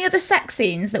we got any other sex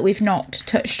scenes that we've not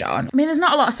touched on? I mean, there's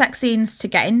not a lot of sex scenes to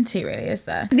get into, really, is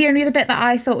there? The only other bit that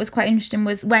I thought was quite interesting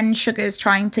was when Sugar's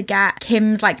trying to get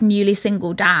Kim's like newly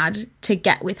single dad to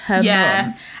get with her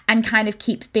mum, and kind of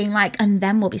keeps being like, and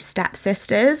then we'll be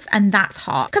stepsisters, and that's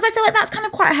hot. Because I feel like that's kind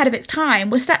of quite ahead of its time.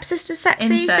 Were stepsisters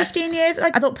sexy Incest. 15 years?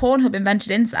 Like, I thought Pornhub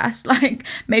invented incest. Like,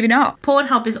 maybe not.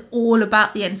 Pornhub is all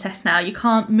about the incest now. You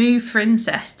can't move for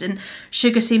incest, and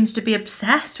Sugar seems to be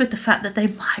obsessed with the fact that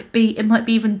it might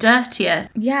be even dirtier.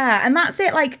 Yeah, and that's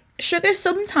it. Like, Sugar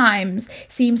sometimes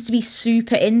seems to be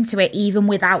super into it even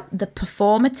without the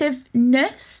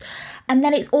performativeness, and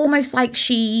then it's almost like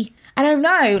she, I don't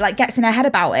know, like gets in her head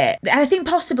about it. I think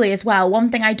possibly as well, one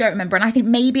thing I don't remember, and I think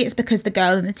maybe it's because the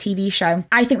girl in the TV show,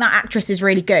 I think that actress is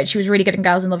really good. She was really good in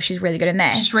Girls in Love. She's really good in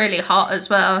this. She's really hot as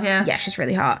well, yeah. Yeah, she's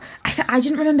really hot. I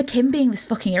didn't remember Kim being this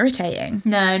fucking irritating.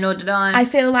 No, nor did I. I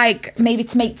feel like maybe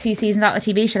to make 2 seasons out of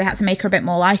the TV show, they had to make her a bit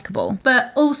more likeable.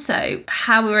 But also,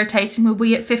 how irritating were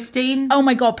we at 15? Oh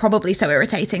my God, probably so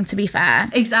irritating, to be fair.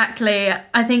 Exactly.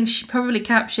 I think she probably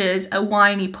captures a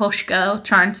whiny posh girl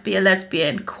trying to be a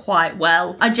lesbian quite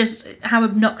well. How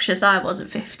obnoxious I was at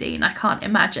 15. I can't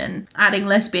imagine adding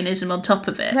lesbianism on top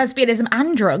of it. Lesbianism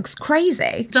and drugs,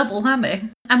 crazy. Double whammy.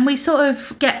 And we sort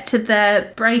of get to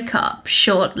their breakup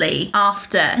shortly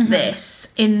after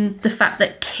this, in the fact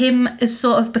that Kim has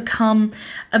sort of become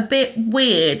a bit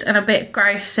weird and a bit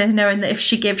gross in knowing that if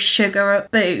she gives Sugar a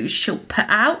booze, she'll put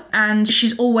out. And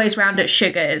she's always round at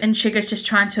Sugar's, and Sugar's just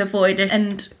trying to avoid it.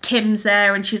 And Kim's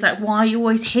there, and she's like, why are you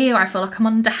always here? I feel like I'm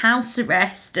under house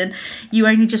arrest, and you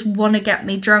only just want to get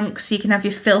me drunk so you can have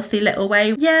your filthy little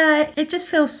way. Yeah, it just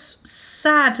feels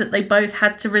sad that they both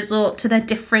had to resort to their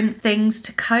different things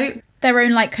to cope. Their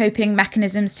own like coping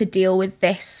mechanisms to deal with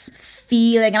this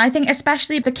feeling. And I think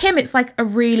especially for Kim, it's like a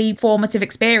really formative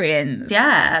experience.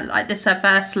 Yeah, like this her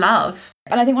first love.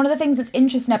 And I think one of the things that's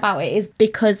interesting about it is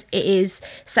because it is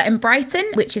set in Brighton,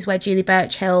 which is where Julie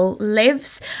Burchill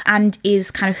lives, and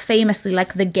is kind of famously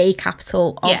like the gay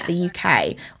capital of the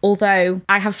UK. Although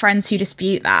I have friends who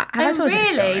dispute that. Have I told you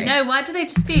this story? No, why do they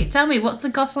dispute? Tell me, what's the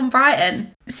goss on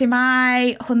Brighton? So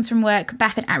my husbands from work,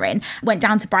 Beth and Erin, went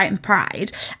down to Brighton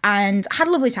Pride and had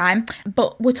a lovely time,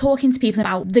 but we're talking to people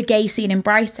about the gay scene in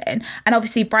Brighton. And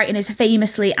obviously Brighton is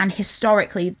famously and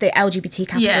historically the LGBT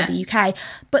capital of the UK,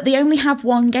 but they only have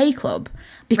one gay club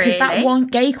because that one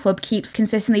gay club keeps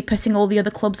consistently putting all the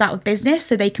other clubs out of business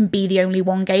so they can be the only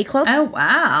one gay club. Oh,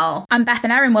 wow. And Beth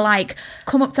and Erin were like,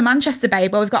 come up to Manchester,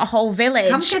 babe, where we've got a whole village.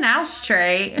 Come Canal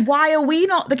Street. Why are we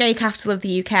not the gay capital of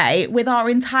the UK with our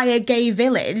entire gay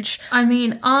village? I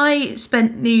mean, I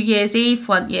spent New Year's Eve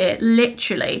one year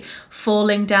literally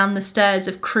falling down the stairs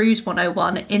of Cruise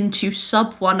 101 into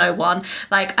Sub 101.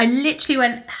 Like, I literally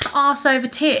went arse over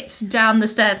tits down the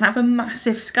stairs and I have a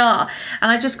massive scar.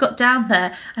 And I just got down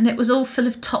there and it was all full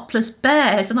of topless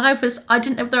bears. And I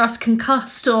didn't know whether I was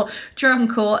concussed or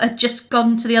drunk or had just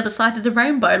gone to the other side of the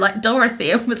rainbow like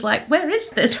Dorothy and was like, where is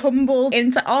this? Tumbled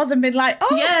into Oz and been like,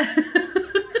 oh. Yeah.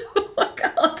 Oh my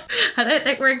God. I don't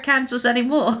think we're in Kansas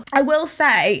anymore. I will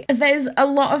say there's a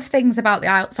lot of things about the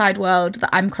outside world that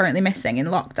I'm currently missing in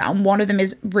lockdown. One of them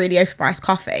is really overpriced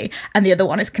coffee and the other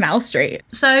one is Canal Street.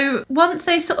 So once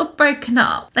they sort of broken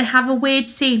up, they have a weird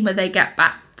scene where they get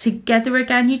back together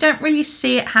again. You don't really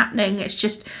see it happening. It's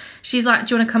just she's like,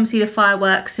 do you want to come see the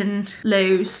fireworks and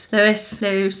lose? I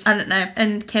don't know.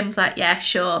 And Kim's like, yeah,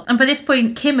 sure. And by this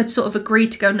point, Kim had sort of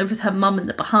agreed to go and live with her mum in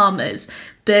the Bahamas.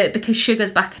 But because Sugar's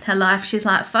back in her life, she's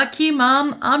like, fuck you,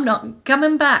 mum, I'm not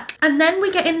coming back. And then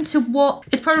we get into what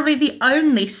is probably the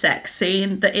only sex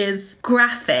scene that is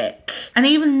graphic. And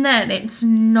even then, it's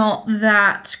not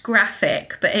that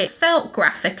graphic, but it felt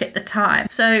graphic at the time.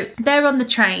 So they're on the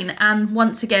train, and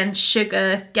once again,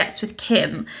 Sugar gets with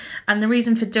Kim. And the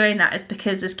reason for doing that is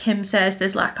because, as Kim says,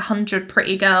 there's like 100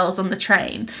 pretty girls on the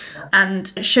train.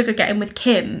 And Sugar getting with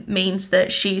Kim means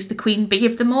that she's the queen bee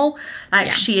of them all.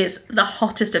 Like, she is the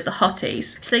hottest of the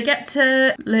hotties. So they get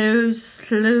to Lewis.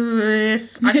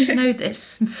 I should know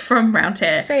this from round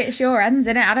here. Say it's your ends,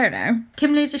 innit? I don't know.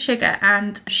 Kim loses Sugar,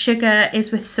 and Sugar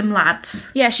is with some lads.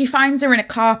 Yeah, she finds her in a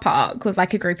car park with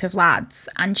like a group of lads,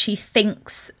 and she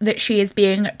thinks that she is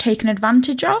being taken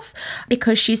advantage of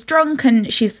because she's drunk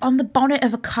and she's on the bonnet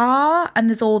of a car and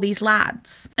there's all these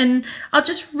lads. And I'll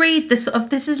just read this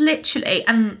this is literally,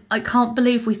 and I can't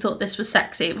believe we thought this was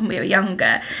sexy when we were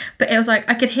younger, but it was like,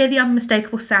 I could hear the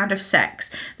unmistakable sound of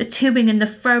sex, the toing and the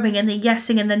throwing and the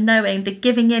yesing and the knowing, the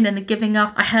giving in and the giving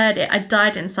up. I heard it, I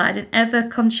died inside, and ever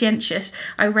conscientious,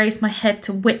 I raised my head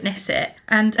to witness it.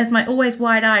 And as my always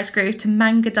wide eyes grew to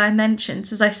manga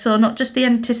dimensions, as I saw not just the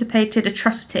anticipated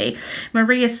atrocity,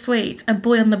 Maria Sweet, a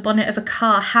boy on the bonnet of a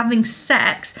car having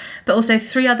sex, but also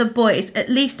 3 other boys, at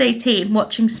least 18,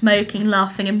 watching, smoking,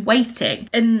 laughing and waiting.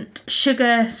 And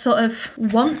Sugar sort of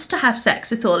wants to have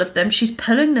sex with all of them. She's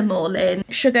pulling them all in.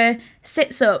 Sugar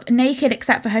sits up naked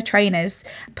except for her trainers,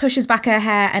 pushes back her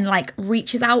hair and like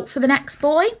reaches out for the next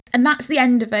boy. And that's the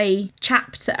end of a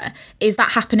chapter, is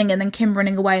that happening, and then Kim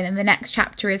running away. And then the next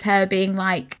chapter is her being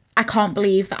like, I can't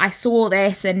believe that I saw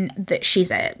this and that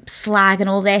she's a slag and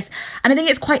all this. And I think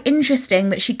it's quite interesting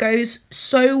that she goes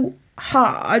so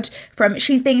hard from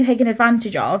she's being taken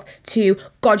advantage of to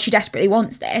God, she desperately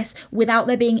wants this, without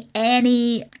there being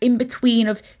any in between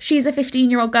of she's a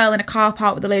 15-year-old girl in a car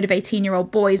park with a load of 18-year-old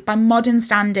boys. By modern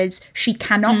standards, she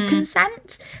cannot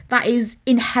consent. That is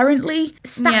inherently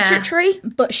statutory.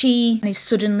 But she is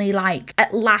suddenly like,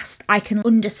 at last I can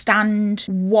understand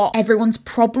what everyone's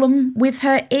problem with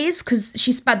her is, because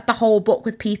she spent the whole book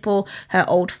with people, her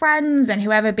old friends and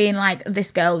whoever, being like,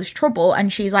 this girl is trouble.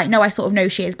 And she's like, no, I sort of know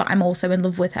she is, but I'm also in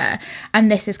love with her.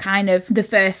 And this is kind of the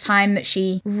first time that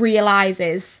she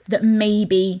realizes that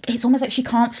maybe it's almost like she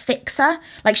can't fix her.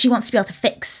 Like, she wants to be able to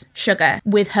fix Sugar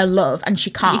with her love, and she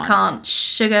can't. You can't.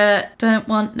 Sugar don't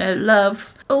want no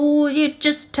love. Oh, you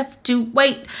just have to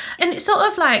wait. And it's sort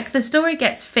of like the story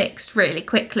gets fixed really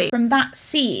quickly. From that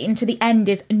scene to the end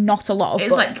is not a lot of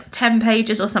It's book. like 10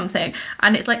 pages or something.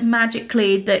 And it's like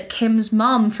magically that Kim's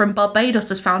mum from Barbados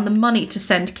has found the money to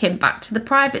send Kim back to the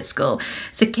private school.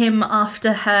 So Kim,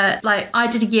 after her, like, I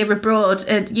did a year abroad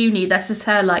at uni, this is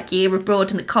her like year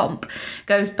abroad in a comp,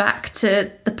 goes back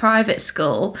to the private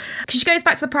school. Because she goes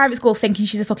back to the private school thinking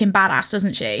she's a fucking badass,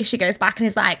 doesn't she? She goes back and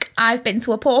is like, I've been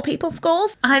to a poor people's school.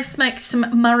 I've smoked some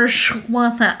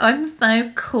marijuana. I'm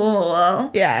so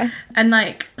cool. Yeah. And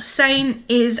like, Saint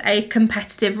is a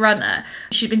competitive runner.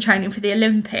 She's been training for the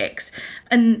Olympics.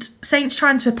 And Saint's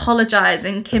trying to apologise,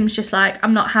 and Kim's just like,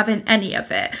 I'm not having any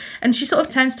of it. And she sort of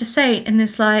turns to Saint and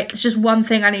is like, there's just one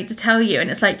thing I need to tell you. And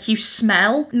it's like, you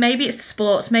smell. Maybe it's the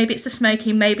sports, maybe it's the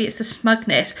smoking, maybe it's the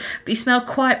smugness, but you smell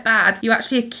quite bad. You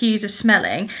actually accuse of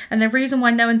smelling. And the reason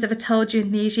why no one's ever told you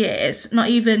in these years, not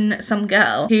even some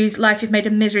girl whose life you've made a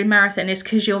misery marathon, is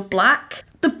because you're black.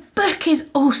 The book is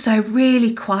also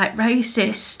really quite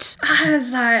racist. I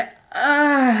was like,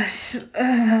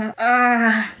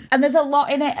 And there's a lot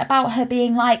in it about her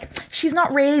being like, she's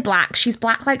not really black. She's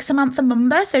black like Samantha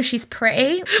Mumba, so she's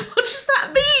pretty. What does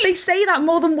that mean? They say that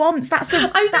more than once. That's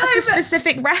the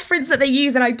specific reference that they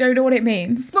use, and I don't know what it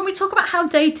means. When we talk about how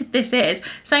dated this is,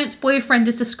 Saint's boyfriend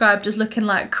is described as looking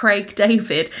like Craig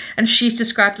David, and she's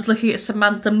described as looking at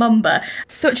Samantha Mumba.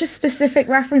 Such a specific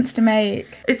reference to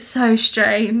make. It's so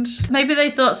strange. Maybe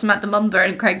they thought Samantha Mumba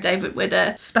and Craig David would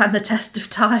span the test of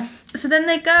time. So then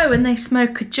they go and they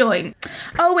smoke a joint.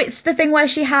 Oh, it's the thing where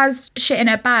she has shit in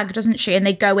her bag, doesn't she? And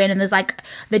they go in and there's like,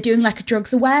 they're doing like a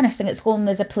drugs awareness thing at school, and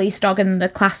there's a police dog in the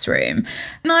classroom.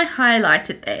 And I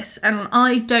highlighted this, and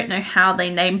I don't know how they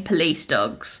name police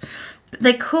dogs, but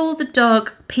they call the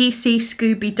dog PC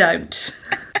Scooby Don't.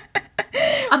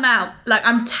 I'm out. Like,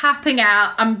 I'm tapping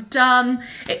out. I'm done.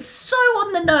 It's so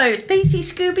on the nose. PC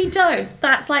Scooby Don't.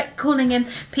 That's like calling him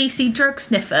PC Drug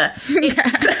Sniffer.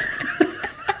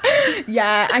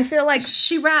 Yeah, I feel like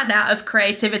she ran out of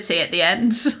creativity at the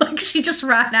end. Like, she just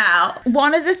ran out.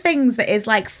 one of the things that is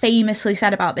like famously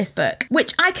said about this book,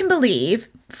 which I can believe,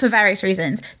 for various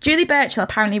reasons. Julie Burchill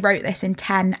apparently wrote this in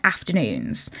 10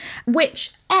 afternoons,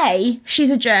 which, A,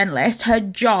 she's a journalist. Her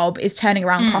job is turning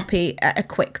around copy at a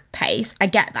quick pace. I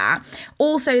get that.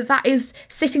 Also, that is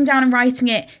sitting down and writing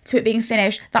it to it being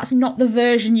finished. That's not the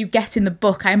version you get in the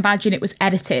book. I imagine it was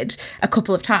edited a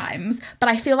couple of times. But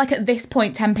I feel like at this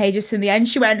point, 10 pages from the end,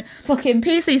 she went, fucking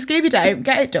PC Scooby-Doo,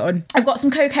 get it done. I've got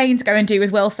some cocaine to go and do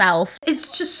with Will Self.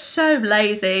 It's just so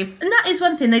lazy. And that is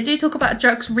one thing. They do talk about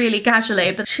drugs really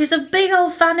casually, but she's a big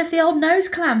old fan of the old nose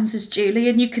clams, is Julie,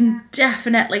 and you can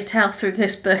definitely tell through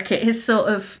this book. It is sort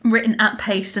of written at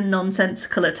pace and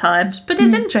nonsensical at times, but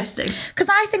it's interesting. Because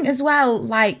I think as well,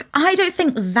 like, I don't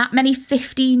think that many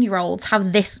 15-year-olds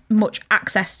have this much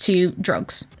access to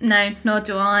drugs. No, nor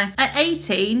do I. At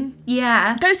 18,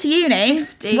 yeah. Go to uni,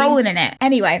 15. rolling in it.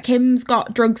 Anyway, Kim's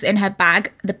got drugs in her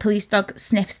bag. The police dog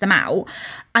sniffs them out.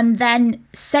 And then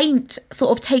Saint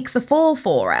sort of takes the fall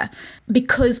for her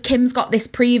because Kim's got this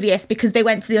previous, because they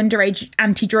went to the underage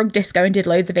anti-drug disco and did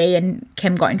loads of E, and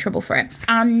Kim got in trouble for it.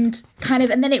 And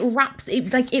and then it wraps, it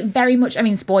very much, I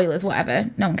mean, spoilers, whatever,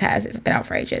 no one cares, it's been out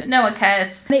for ages. No one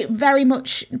cares. And it very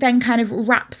much then kind of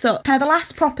wraps up. Kind of the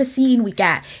last proper scene we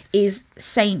get is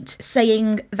Saint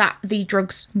saying that the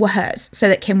drugs were hers so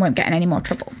that Kim won't get in any more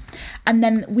trouble. And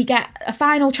then we get a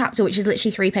final chapter, which is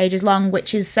literally 3 pages long,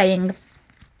 which is saying,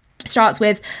 starts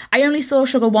with, I only saw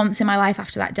Sugar once in my life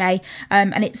after that day,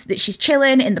 and it's that she's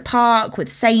chilling in the park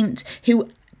with Saint, who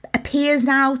appears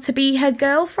now to be her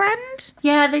girlfriend.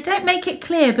 Yeah, they don't make it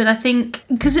clear, but I think,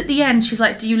 because at the end she's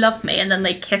like, do you love me? And then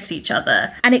they kiss each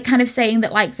other. And it kind of saying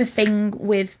that, like, the thing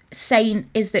with Saint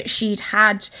is that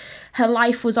her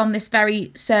life was on this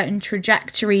very certain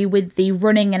trajectory with the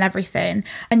running and everything,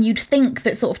 and you'd think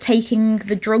that sort of taking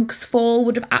the drugs fall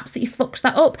would have absolutely fucked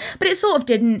that up, but it sort of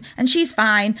didn't, and she's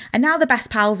fine, and now they're best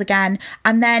pals again.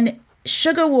 And then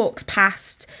Sugar walks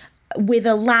past with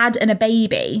a lad and a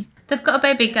baby. They've got a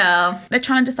baby girl. They're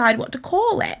trying to decide what to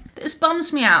call it. This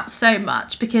bums me out so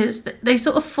much because they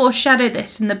sort of foreshadow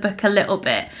this in the book a little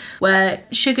bit, where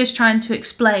Sugar's trying to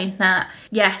explain that,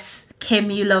 yes, Kim,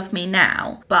 you love me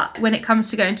now, but when it comes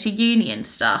to going to uni and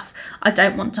stuff, I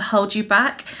don't want to hold you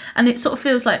back. And it sort of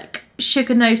feels like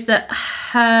Sugar knows that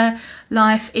her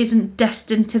life isn't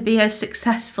destined to be as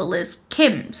successful as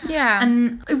Kim's. Yeah.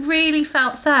 And I really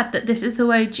felt sad that this is the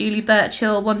way Julie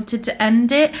Burchill wanted to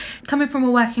end it. Coming from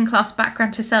a working class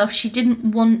background herself, she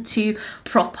didn't want to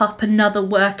prop up another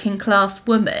working class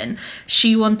woman.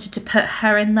 She wanted to put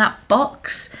her in that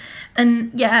box.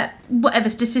 And yeah, whatever,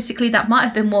 statistically that might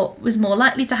have been what was more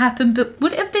likely to happen, but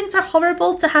would it have been so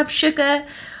horrible to have Sugar,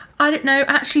 I don't know,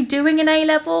 actually doing an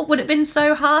A-level? Would it have been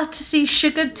so hard to see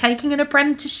Sugar taking an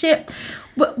apprenticeship?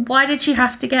 Why did she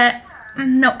have to get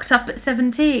knocked up at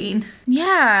 17?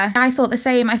 Yeah, I thought the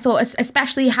same. I thought,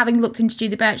 especially having looked into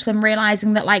Julie Burchill and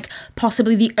realising that, like,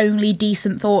 possibly the only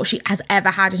decent thought she has ever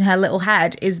had in her little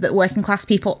head is that working class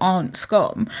people aren't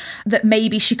scum, that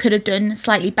maybe she could have done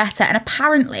slightly better. And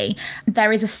apparently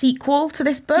there is a sequel to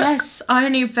this book. Yes, I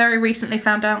only very recently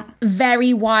found out.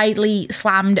 Very widely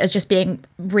slammed as just being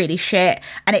really shit.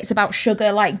 And it's about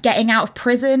Sugar, like, getting out of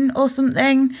prison or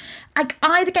something. Like,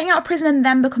 either getting out of prison and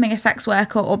then becoming a sex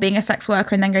worker, or being a sex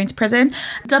worker and then going to prison.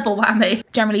 Double whammy.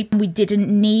 Generally, we didn't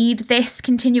need this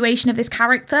continuation of this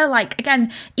character. Like,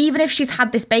 again, even if she's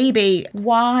had this baby,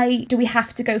 why do we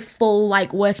have to go full,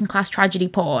 like, working class tragedy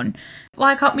porn?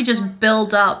 Why can't we just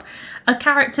build up a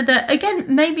character that,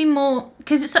 again, maybe more,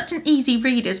 because it's such an easy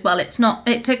read as well.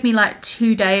 It took me like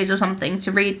 2 days or something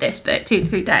to read this book, 2 to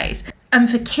 3 days. And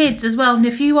for kids as well. And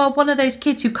if you are one of those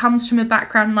kids who comes from a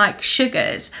background like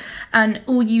Sugar's, and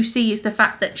all you see is the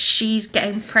fact that she's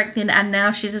getting pregnant and now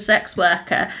she's a sex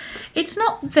worker, it's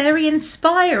not very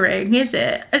inspiring, is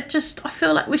it? I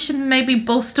feel like we should maybe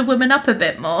bolster women up a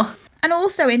bit more. And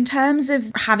also, in terms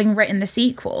of having written the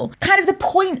sequel, kind of the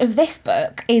point of this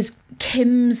book is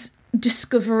Kim's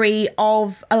discovery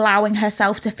of allowing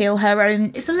herself to feel her own.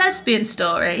 It's a lesbian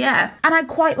story, yeah. And I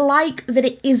quite like that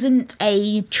it isn't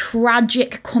a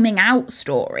tragic coming out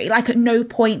story. Like, at no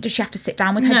point does she have to sit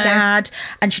down with her dad,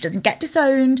 and she doesn't get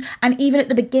disowned. And even at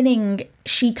the beginning,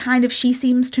 she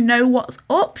seems to know what's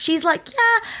up. She's like,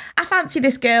 yeah, I fancy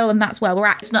this girl, and that's where we're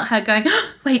at. It's not her going,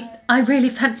 oh, wait, I really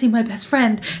fancy my best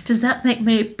friend. Does that make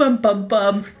me bum bum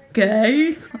bum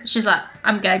gay? She's like,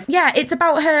 I'm going. Yeah, it's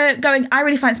about her going, I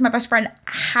really fancy my best friend.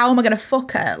 How am I going to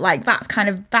fuck her? Like,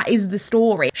 that is the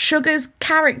story. Sugar's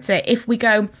character, if we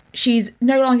go, she's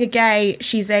no longer gay,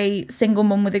 she's a single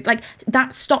mum with it, like,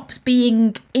 that stops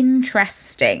being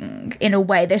interesting in a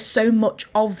way. There's so much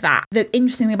of that. The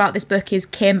interesting thing about this book is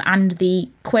Kim and the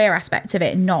queer aspect of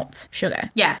it, not Sugar.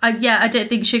 Yeah, I don't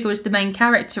think Sugar was the main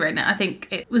character in it. I think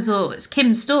it's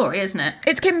Kim's story, isn't it?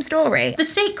 It's Kim's story. The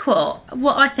sequel,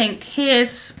 what I think,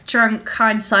 here's drunk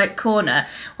hindsight corner,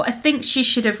 what I think she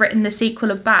should have written the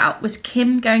sequel about was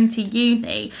Kim going to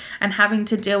uni and having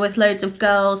to deal with loads of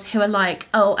girls who are like,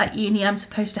 oh, at uni I'm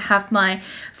supposed to have my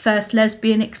first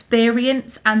lesbian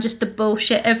experience, and just the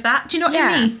bullshit of that. Do you know what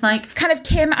I mean? Like, kind of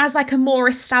Kim as like a more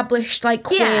established like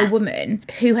queer woman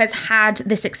who has had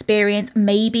this experience.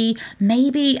 Maybe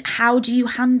how do you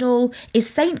handle, is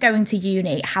Saint going to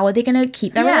uni? How are they going to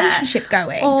keep their relationship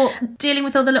going? Or dealing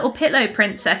with all the little pillow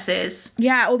princesses.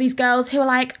 Yeah, all these girls who are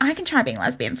like, I can try being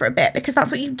lesbian for a bit because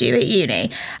that's what you do at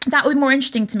uni. That would be more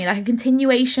interesting to me, like a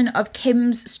continuation of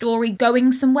Kim's story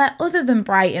going somewhere other than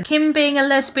Brighton. Kim being a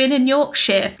lesbian in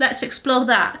Yorkshire. Let's explore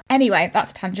that. Anyway,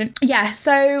 that's a tangent. Yeah,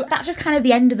 so that's just kind of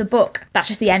the end of the book. That's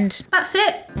just the end. That's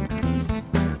it.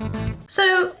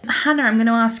 So, Hannah, I'm going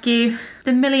to ask you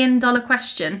the $1 million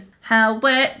question. How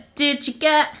wet did you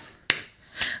get?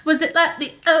 Was it like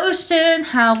the ocean?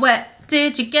 How wet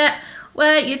did you get?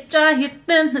 Were you dry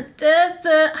in the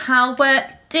desert? How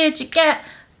wet did you get?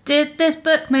 Did this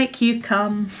book make you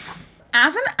come?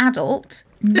 As an adult,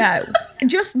 no.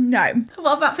 Just no.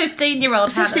 What about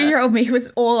 15-year-old Hannah? 15-year-old me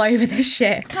was all over this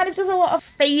shit. Kind of does a lot of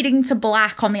fading to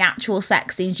black on the actual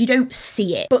sex scenes. You don't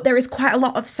see it, but there is quite a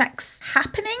lot of sex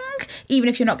happening, even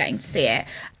if you're not getting to see it.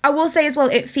 I will say as well,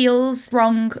 it feels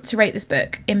wrong to rate this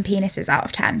book in penises out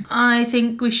of 10. I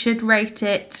think we should rate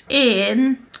it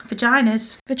in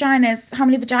vaginas. Vaginas. How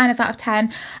many vaginas out of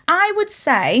 10? I would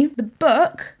say the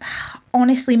book,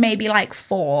 honestly, maybe like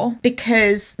 4,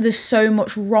 because there's so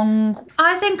much wrong.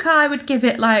 I think I would give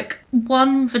it like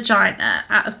 1 vagina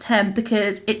out of 10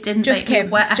 because it didn't Just make me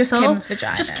wet at just all. Kim's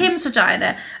vagina. Just Kim's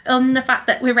vagina. The fact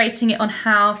that we're rating it on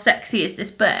how sexy is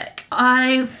this book,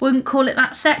 I wouldn't call it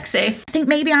that sexy. I think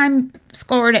maybe I'm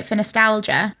scoring it for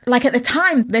nostalgia. Like at the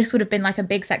time, this would have been like a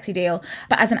big sexy deal,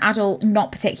 but as an adult,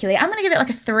 not particularly. I'm going to give it like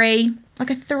a 3. Like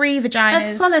a 3 vaginas.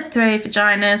 A solid 3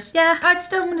 vaginas. Yeah, I'd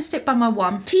still want to stick by my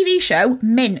 1. TV show,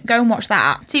 mint. Go and watch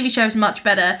that. TV show is much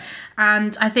better.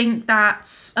 And I think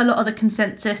that's a lot of the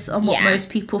consensus on what most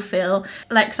people feel.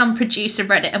 Like some producer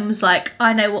read it and was like,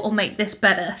 I know what will make this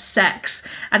better, sex.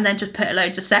 And then just put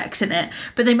loads of sex in it.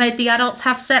 But they made the adults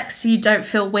have sex so you don't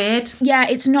feel weird. Yeah,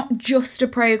 it's not just a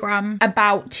programme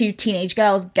about 2 teenage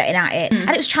girls getting at it. And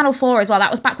it was Channel 4 as well.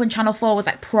 That was back when Channel 4 was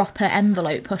like proper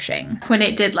envelope pushing. When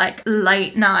it did like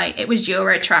late night, it was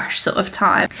Eurotrash sort of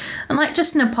time. And like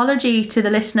just an apology to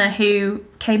the listener who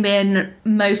came in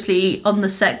mostly on the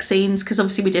sex scenes, because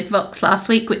obviously we did Vox last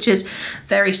week, which is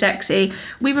very sexy.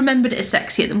 We remembered it as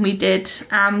sexier than we did,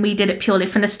 and we did it purely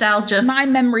for nostalgia. My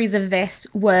memories of this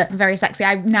were very sexy.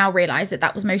 I now realise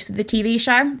that was most of the TV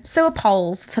show, so a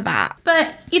polls for that.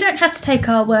 But you don't have to take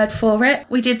our word for it.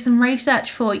 We did some research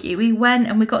for you. We went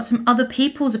and we got some other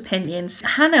people's opinions.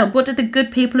 Hannah, what did the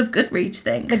good people of Goodreads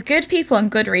think? The good people on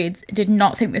Goodreads did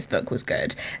not think this book was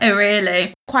good. Oh,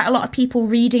 really? Quite a lot of people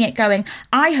reading it going,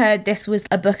 I heard this was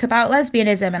a book about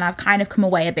lesbianism and I've kind of come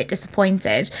away a bit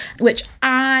disappointed, which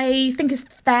I think is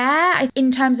fair.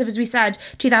 In terms of, as we said,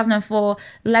 2004,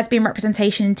 lesbian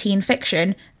representation in teen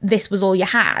fiction, this was all you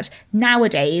had.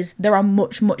 Nowadays, there are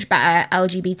much, much better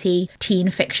LGBT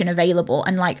teen fiction available,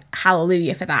 and like,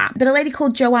 hallelujah for that. But a lady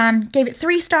called Joanne gave it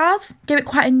 3 stars, gave it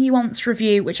quite a nuanced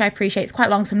review, which I appreciate. It's quite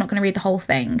long, so I'm not going to read the whole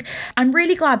thing. I'm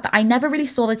really glad that I never really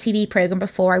saw the TV programme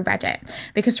before I read it,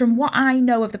 because from what I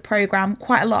know of the programme,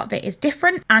 quite a lot of it is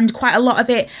different, and quite a lot of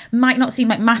it might not seem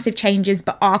like massive changes,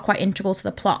 but are quite integral to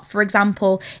the plot. For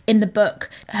example, in the book,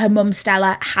 her mum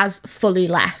Stella has fully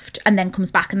left and then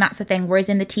comes back, and that's the thing, whereas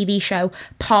in the TV show,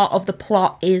 part of the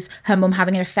plot is her mum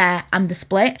having an affair and the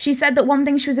split. She said that one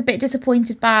thing she was a bit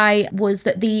disappointed by was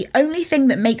that the only thing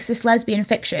that makes this lesbian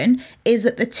fiction is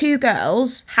that the 2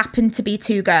 girls happen to be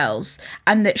 2 girls,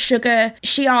 and that Sugar,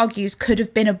 she argues, could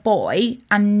have been a boy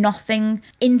and nothing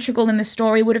integral in the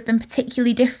story would have been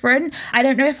particularly different. I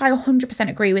don't know if I 100%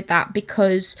 agree with that,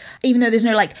 because even though there's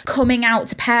no like coming out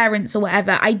to parents or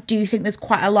whatever, I do think there's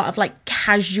quite a lot of like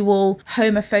casual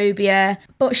homophobia.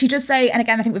 But she does say, and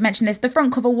again I think we've mentioned this, the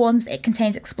front cover warns that it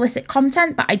contains explicit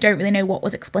content, but I don't really know what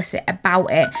was explicit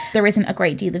about it. There isn't a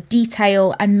great deal of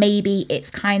detail, and maybe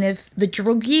it's kind of the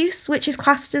drug use which is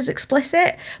classed as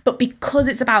explicit, but because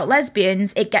it's about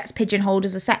lesbians it gets pigeonholed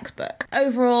as a sex book.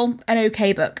 Overall, an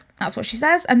okay book. That's what she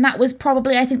says. And that was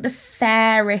probably, I think, the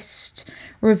fairest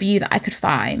review that I could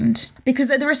find. Because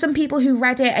there are some people who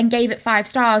read it and gave it 5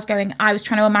 stars going, I was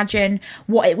trying to imagine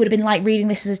what it would have been like reading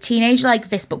this as a teenager. Like,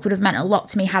 this book would have meant a lot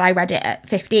to me had I read it at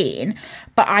 15.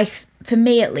 But for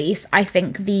me at least, I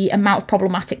think the amount of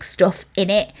problematic stuff in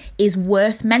it is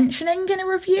worth mentioning in a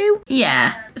review.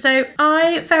 Yeah. So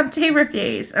I found 2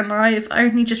 reviews and I've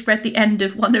only just read the end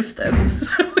of one of them,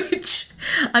 which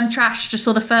I'm trash. Just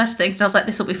saw the first thing, so I was like,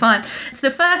 this will be fine. So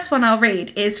the first one I'll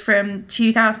read is from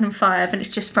 2005 and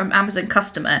it's just from Amazon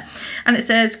customer. And it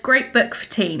says, great book for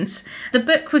teens. The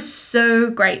book was so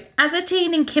great. As a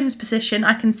teen in Kim's position,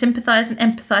 I can sympathise and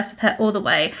empathise with her all the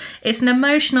way. It's an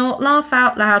emotional, laugh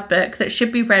out loud book that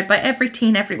should be read by every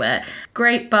teen everywhere.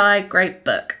 Great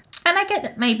book. And I get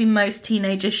that maybe most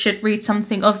teenagers should read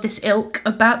something of this ilk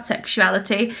about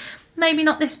sexuality. Maybe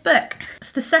not this book.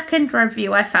 So the second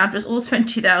review I found was also in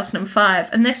 2005,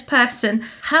 and this person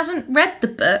hasn't read the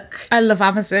book. I love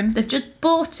Amazon. They've just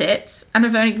bought it and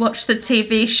have only watched the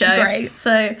TV show. Great.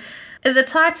 So the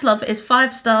title of it is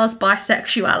 5 stars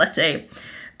bisexuality.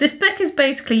 This book is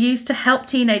basically used to help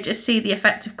teenagers see the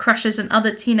effect of crushes and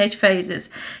other teenage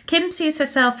phases. Kim sees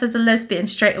herself as a lesbian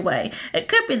straight away. It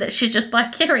could be that she's just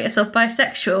bi-curious or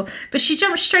bisexual, but she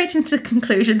jumps straight into the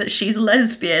conclusion that she's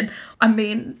lesbian. I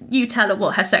mean, you tell her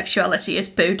what her sexuality is,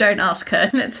 boo. Don't ask her.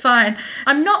 It's fine.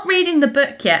 I'm not reading the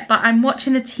book yet, but I'm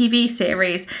watching the TV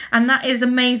series, and that is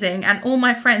amazing, and all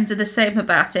my friends are the same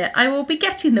about it. I will be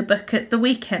getting the book at the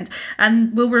weekend,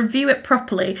 and we'll review it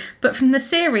properly, but from the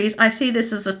series, I see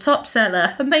this as a top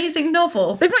seller. Amazing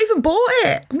novel. They've not even bought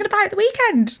it. I'm going to buy it at the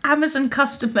weekend. Amazon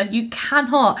customer, you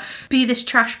cannot be this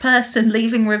trash person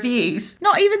leaving reviews.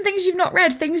 Not even things you've not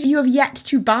read, things you have yet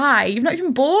to buy. You've not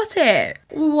even bought it.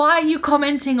 Why are you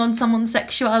commenting on someone's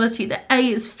sexuality that A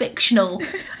is fictional?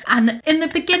 And in the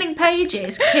beginning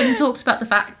pages, Kim talks about the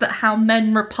fact that how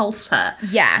men repulse her.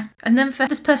 Yeah. And then for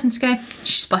this person to go,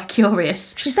 she's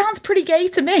bi-curious. She sounds pretty gay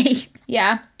to me.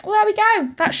 Yeah. Well, there we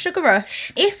go. That's Sugar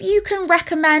Rush. If you can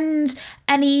recommend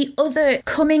any other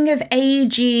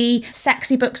coming-of-agey,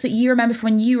 sexy books that you remember from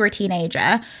when you were a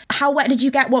teenager, how wet did you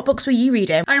get? What books were you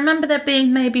reading? I remember there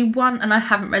being maybe one, and I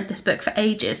haven't read this book for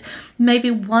ages,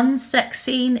 maybe one sex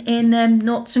scene in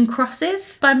Noughts and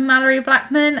Crosses by Mallory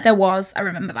Blackman. There was. I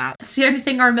remember that. It's the only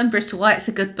thing I remember as to why it's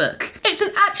a good book. It's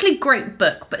an actually great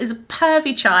book, but it's a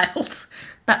pervy child.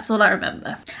 That's all I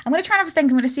remember. I'm going to try and have a think.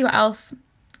 I'm going to see what else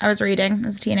I was reading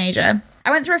as a teenager. I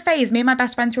went through a phase, me and my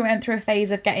best friend went through a phase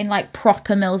of getting like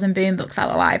proper Mills and Boon books out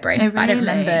of the library. Oh,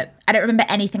 really? But I don't remember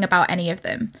anything about any of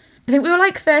them. I think we were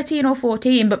like 13 or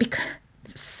 14, but because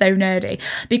it's so nerdy,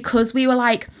 because we were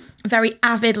like very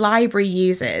avid library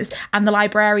users and the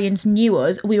librarians knew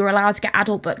us, we were allowed to get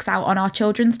adult books out on our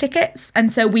children's tickets,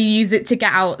 and so we used it to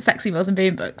get out sexy Mills and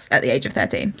Boon books at the age of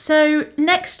 13. So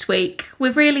next week,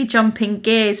 we're really jumping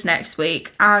gears next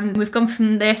week, and we've gone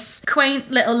from this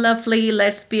quaint little lovely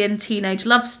lesbian teenage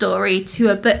love story to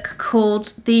a book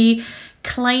called The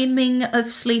Claiming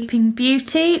of Sleeping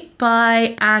Beauty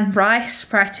by Anne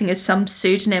Rice, writing as some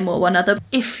pseudonym or one other.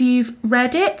 If you've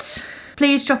read it,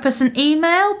 please drop us an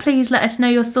email. Please let us know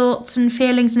your thoughts and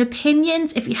feelings and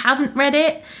opinions. If you haven't read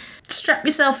it, strap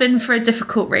yourself in for a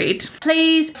difficult read.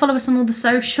 Please follow us on all the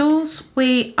socials.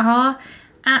 We are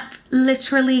at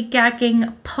Literally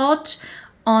Gagging Pod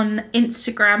on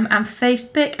Instagram and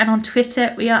Facebook, and on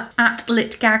Twitter we are at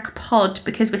LitGagPod,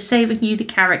 because we're saving you the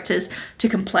characters to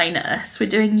complain at us. We're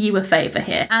doing you a favour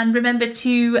here. And remember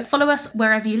to follow us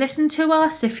wherever you listen to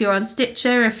us, if you're on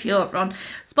Stitcher, if you're on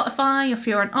Spotify, if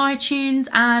you're on iTunes,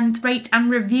 and rate and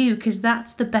review, because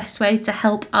that's the best way to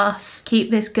help us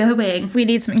keep this going. We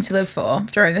need something to live for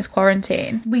during this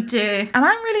quarantine. We do. And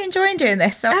I'm really enjoying doing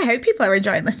this, so I hope people are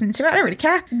enjoying listening to it. I don't really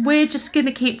care. We're just going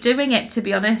to keep doing it, to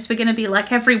be honest. We're going to be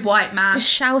like every white man. Just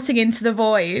shouting into the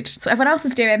void. That's what everyone else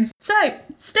is doing. So,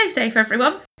 stay safe,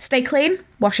 everyone. Stay clean.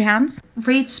 Wash your hands.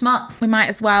 Read smart. We might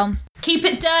as well. Keep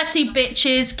it dirty,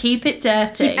 bitches. Keep it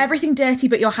dirty. Keep everything dirty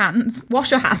but your hands.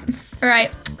 Wash your hands. All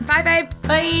right. Bye, babe.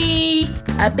 Bye.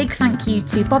 A big thank you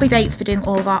to Bobby Bates for doing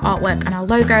all of our artwork and our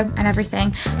logo and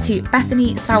everything, to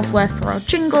Bethany Southworth for our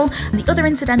jingle, and the other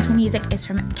incidental music is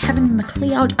from Kevin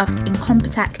McLeod of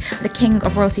Incompetech, the king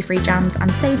of royalty-free jams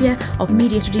and saviour of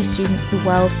media studies students the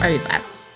world over.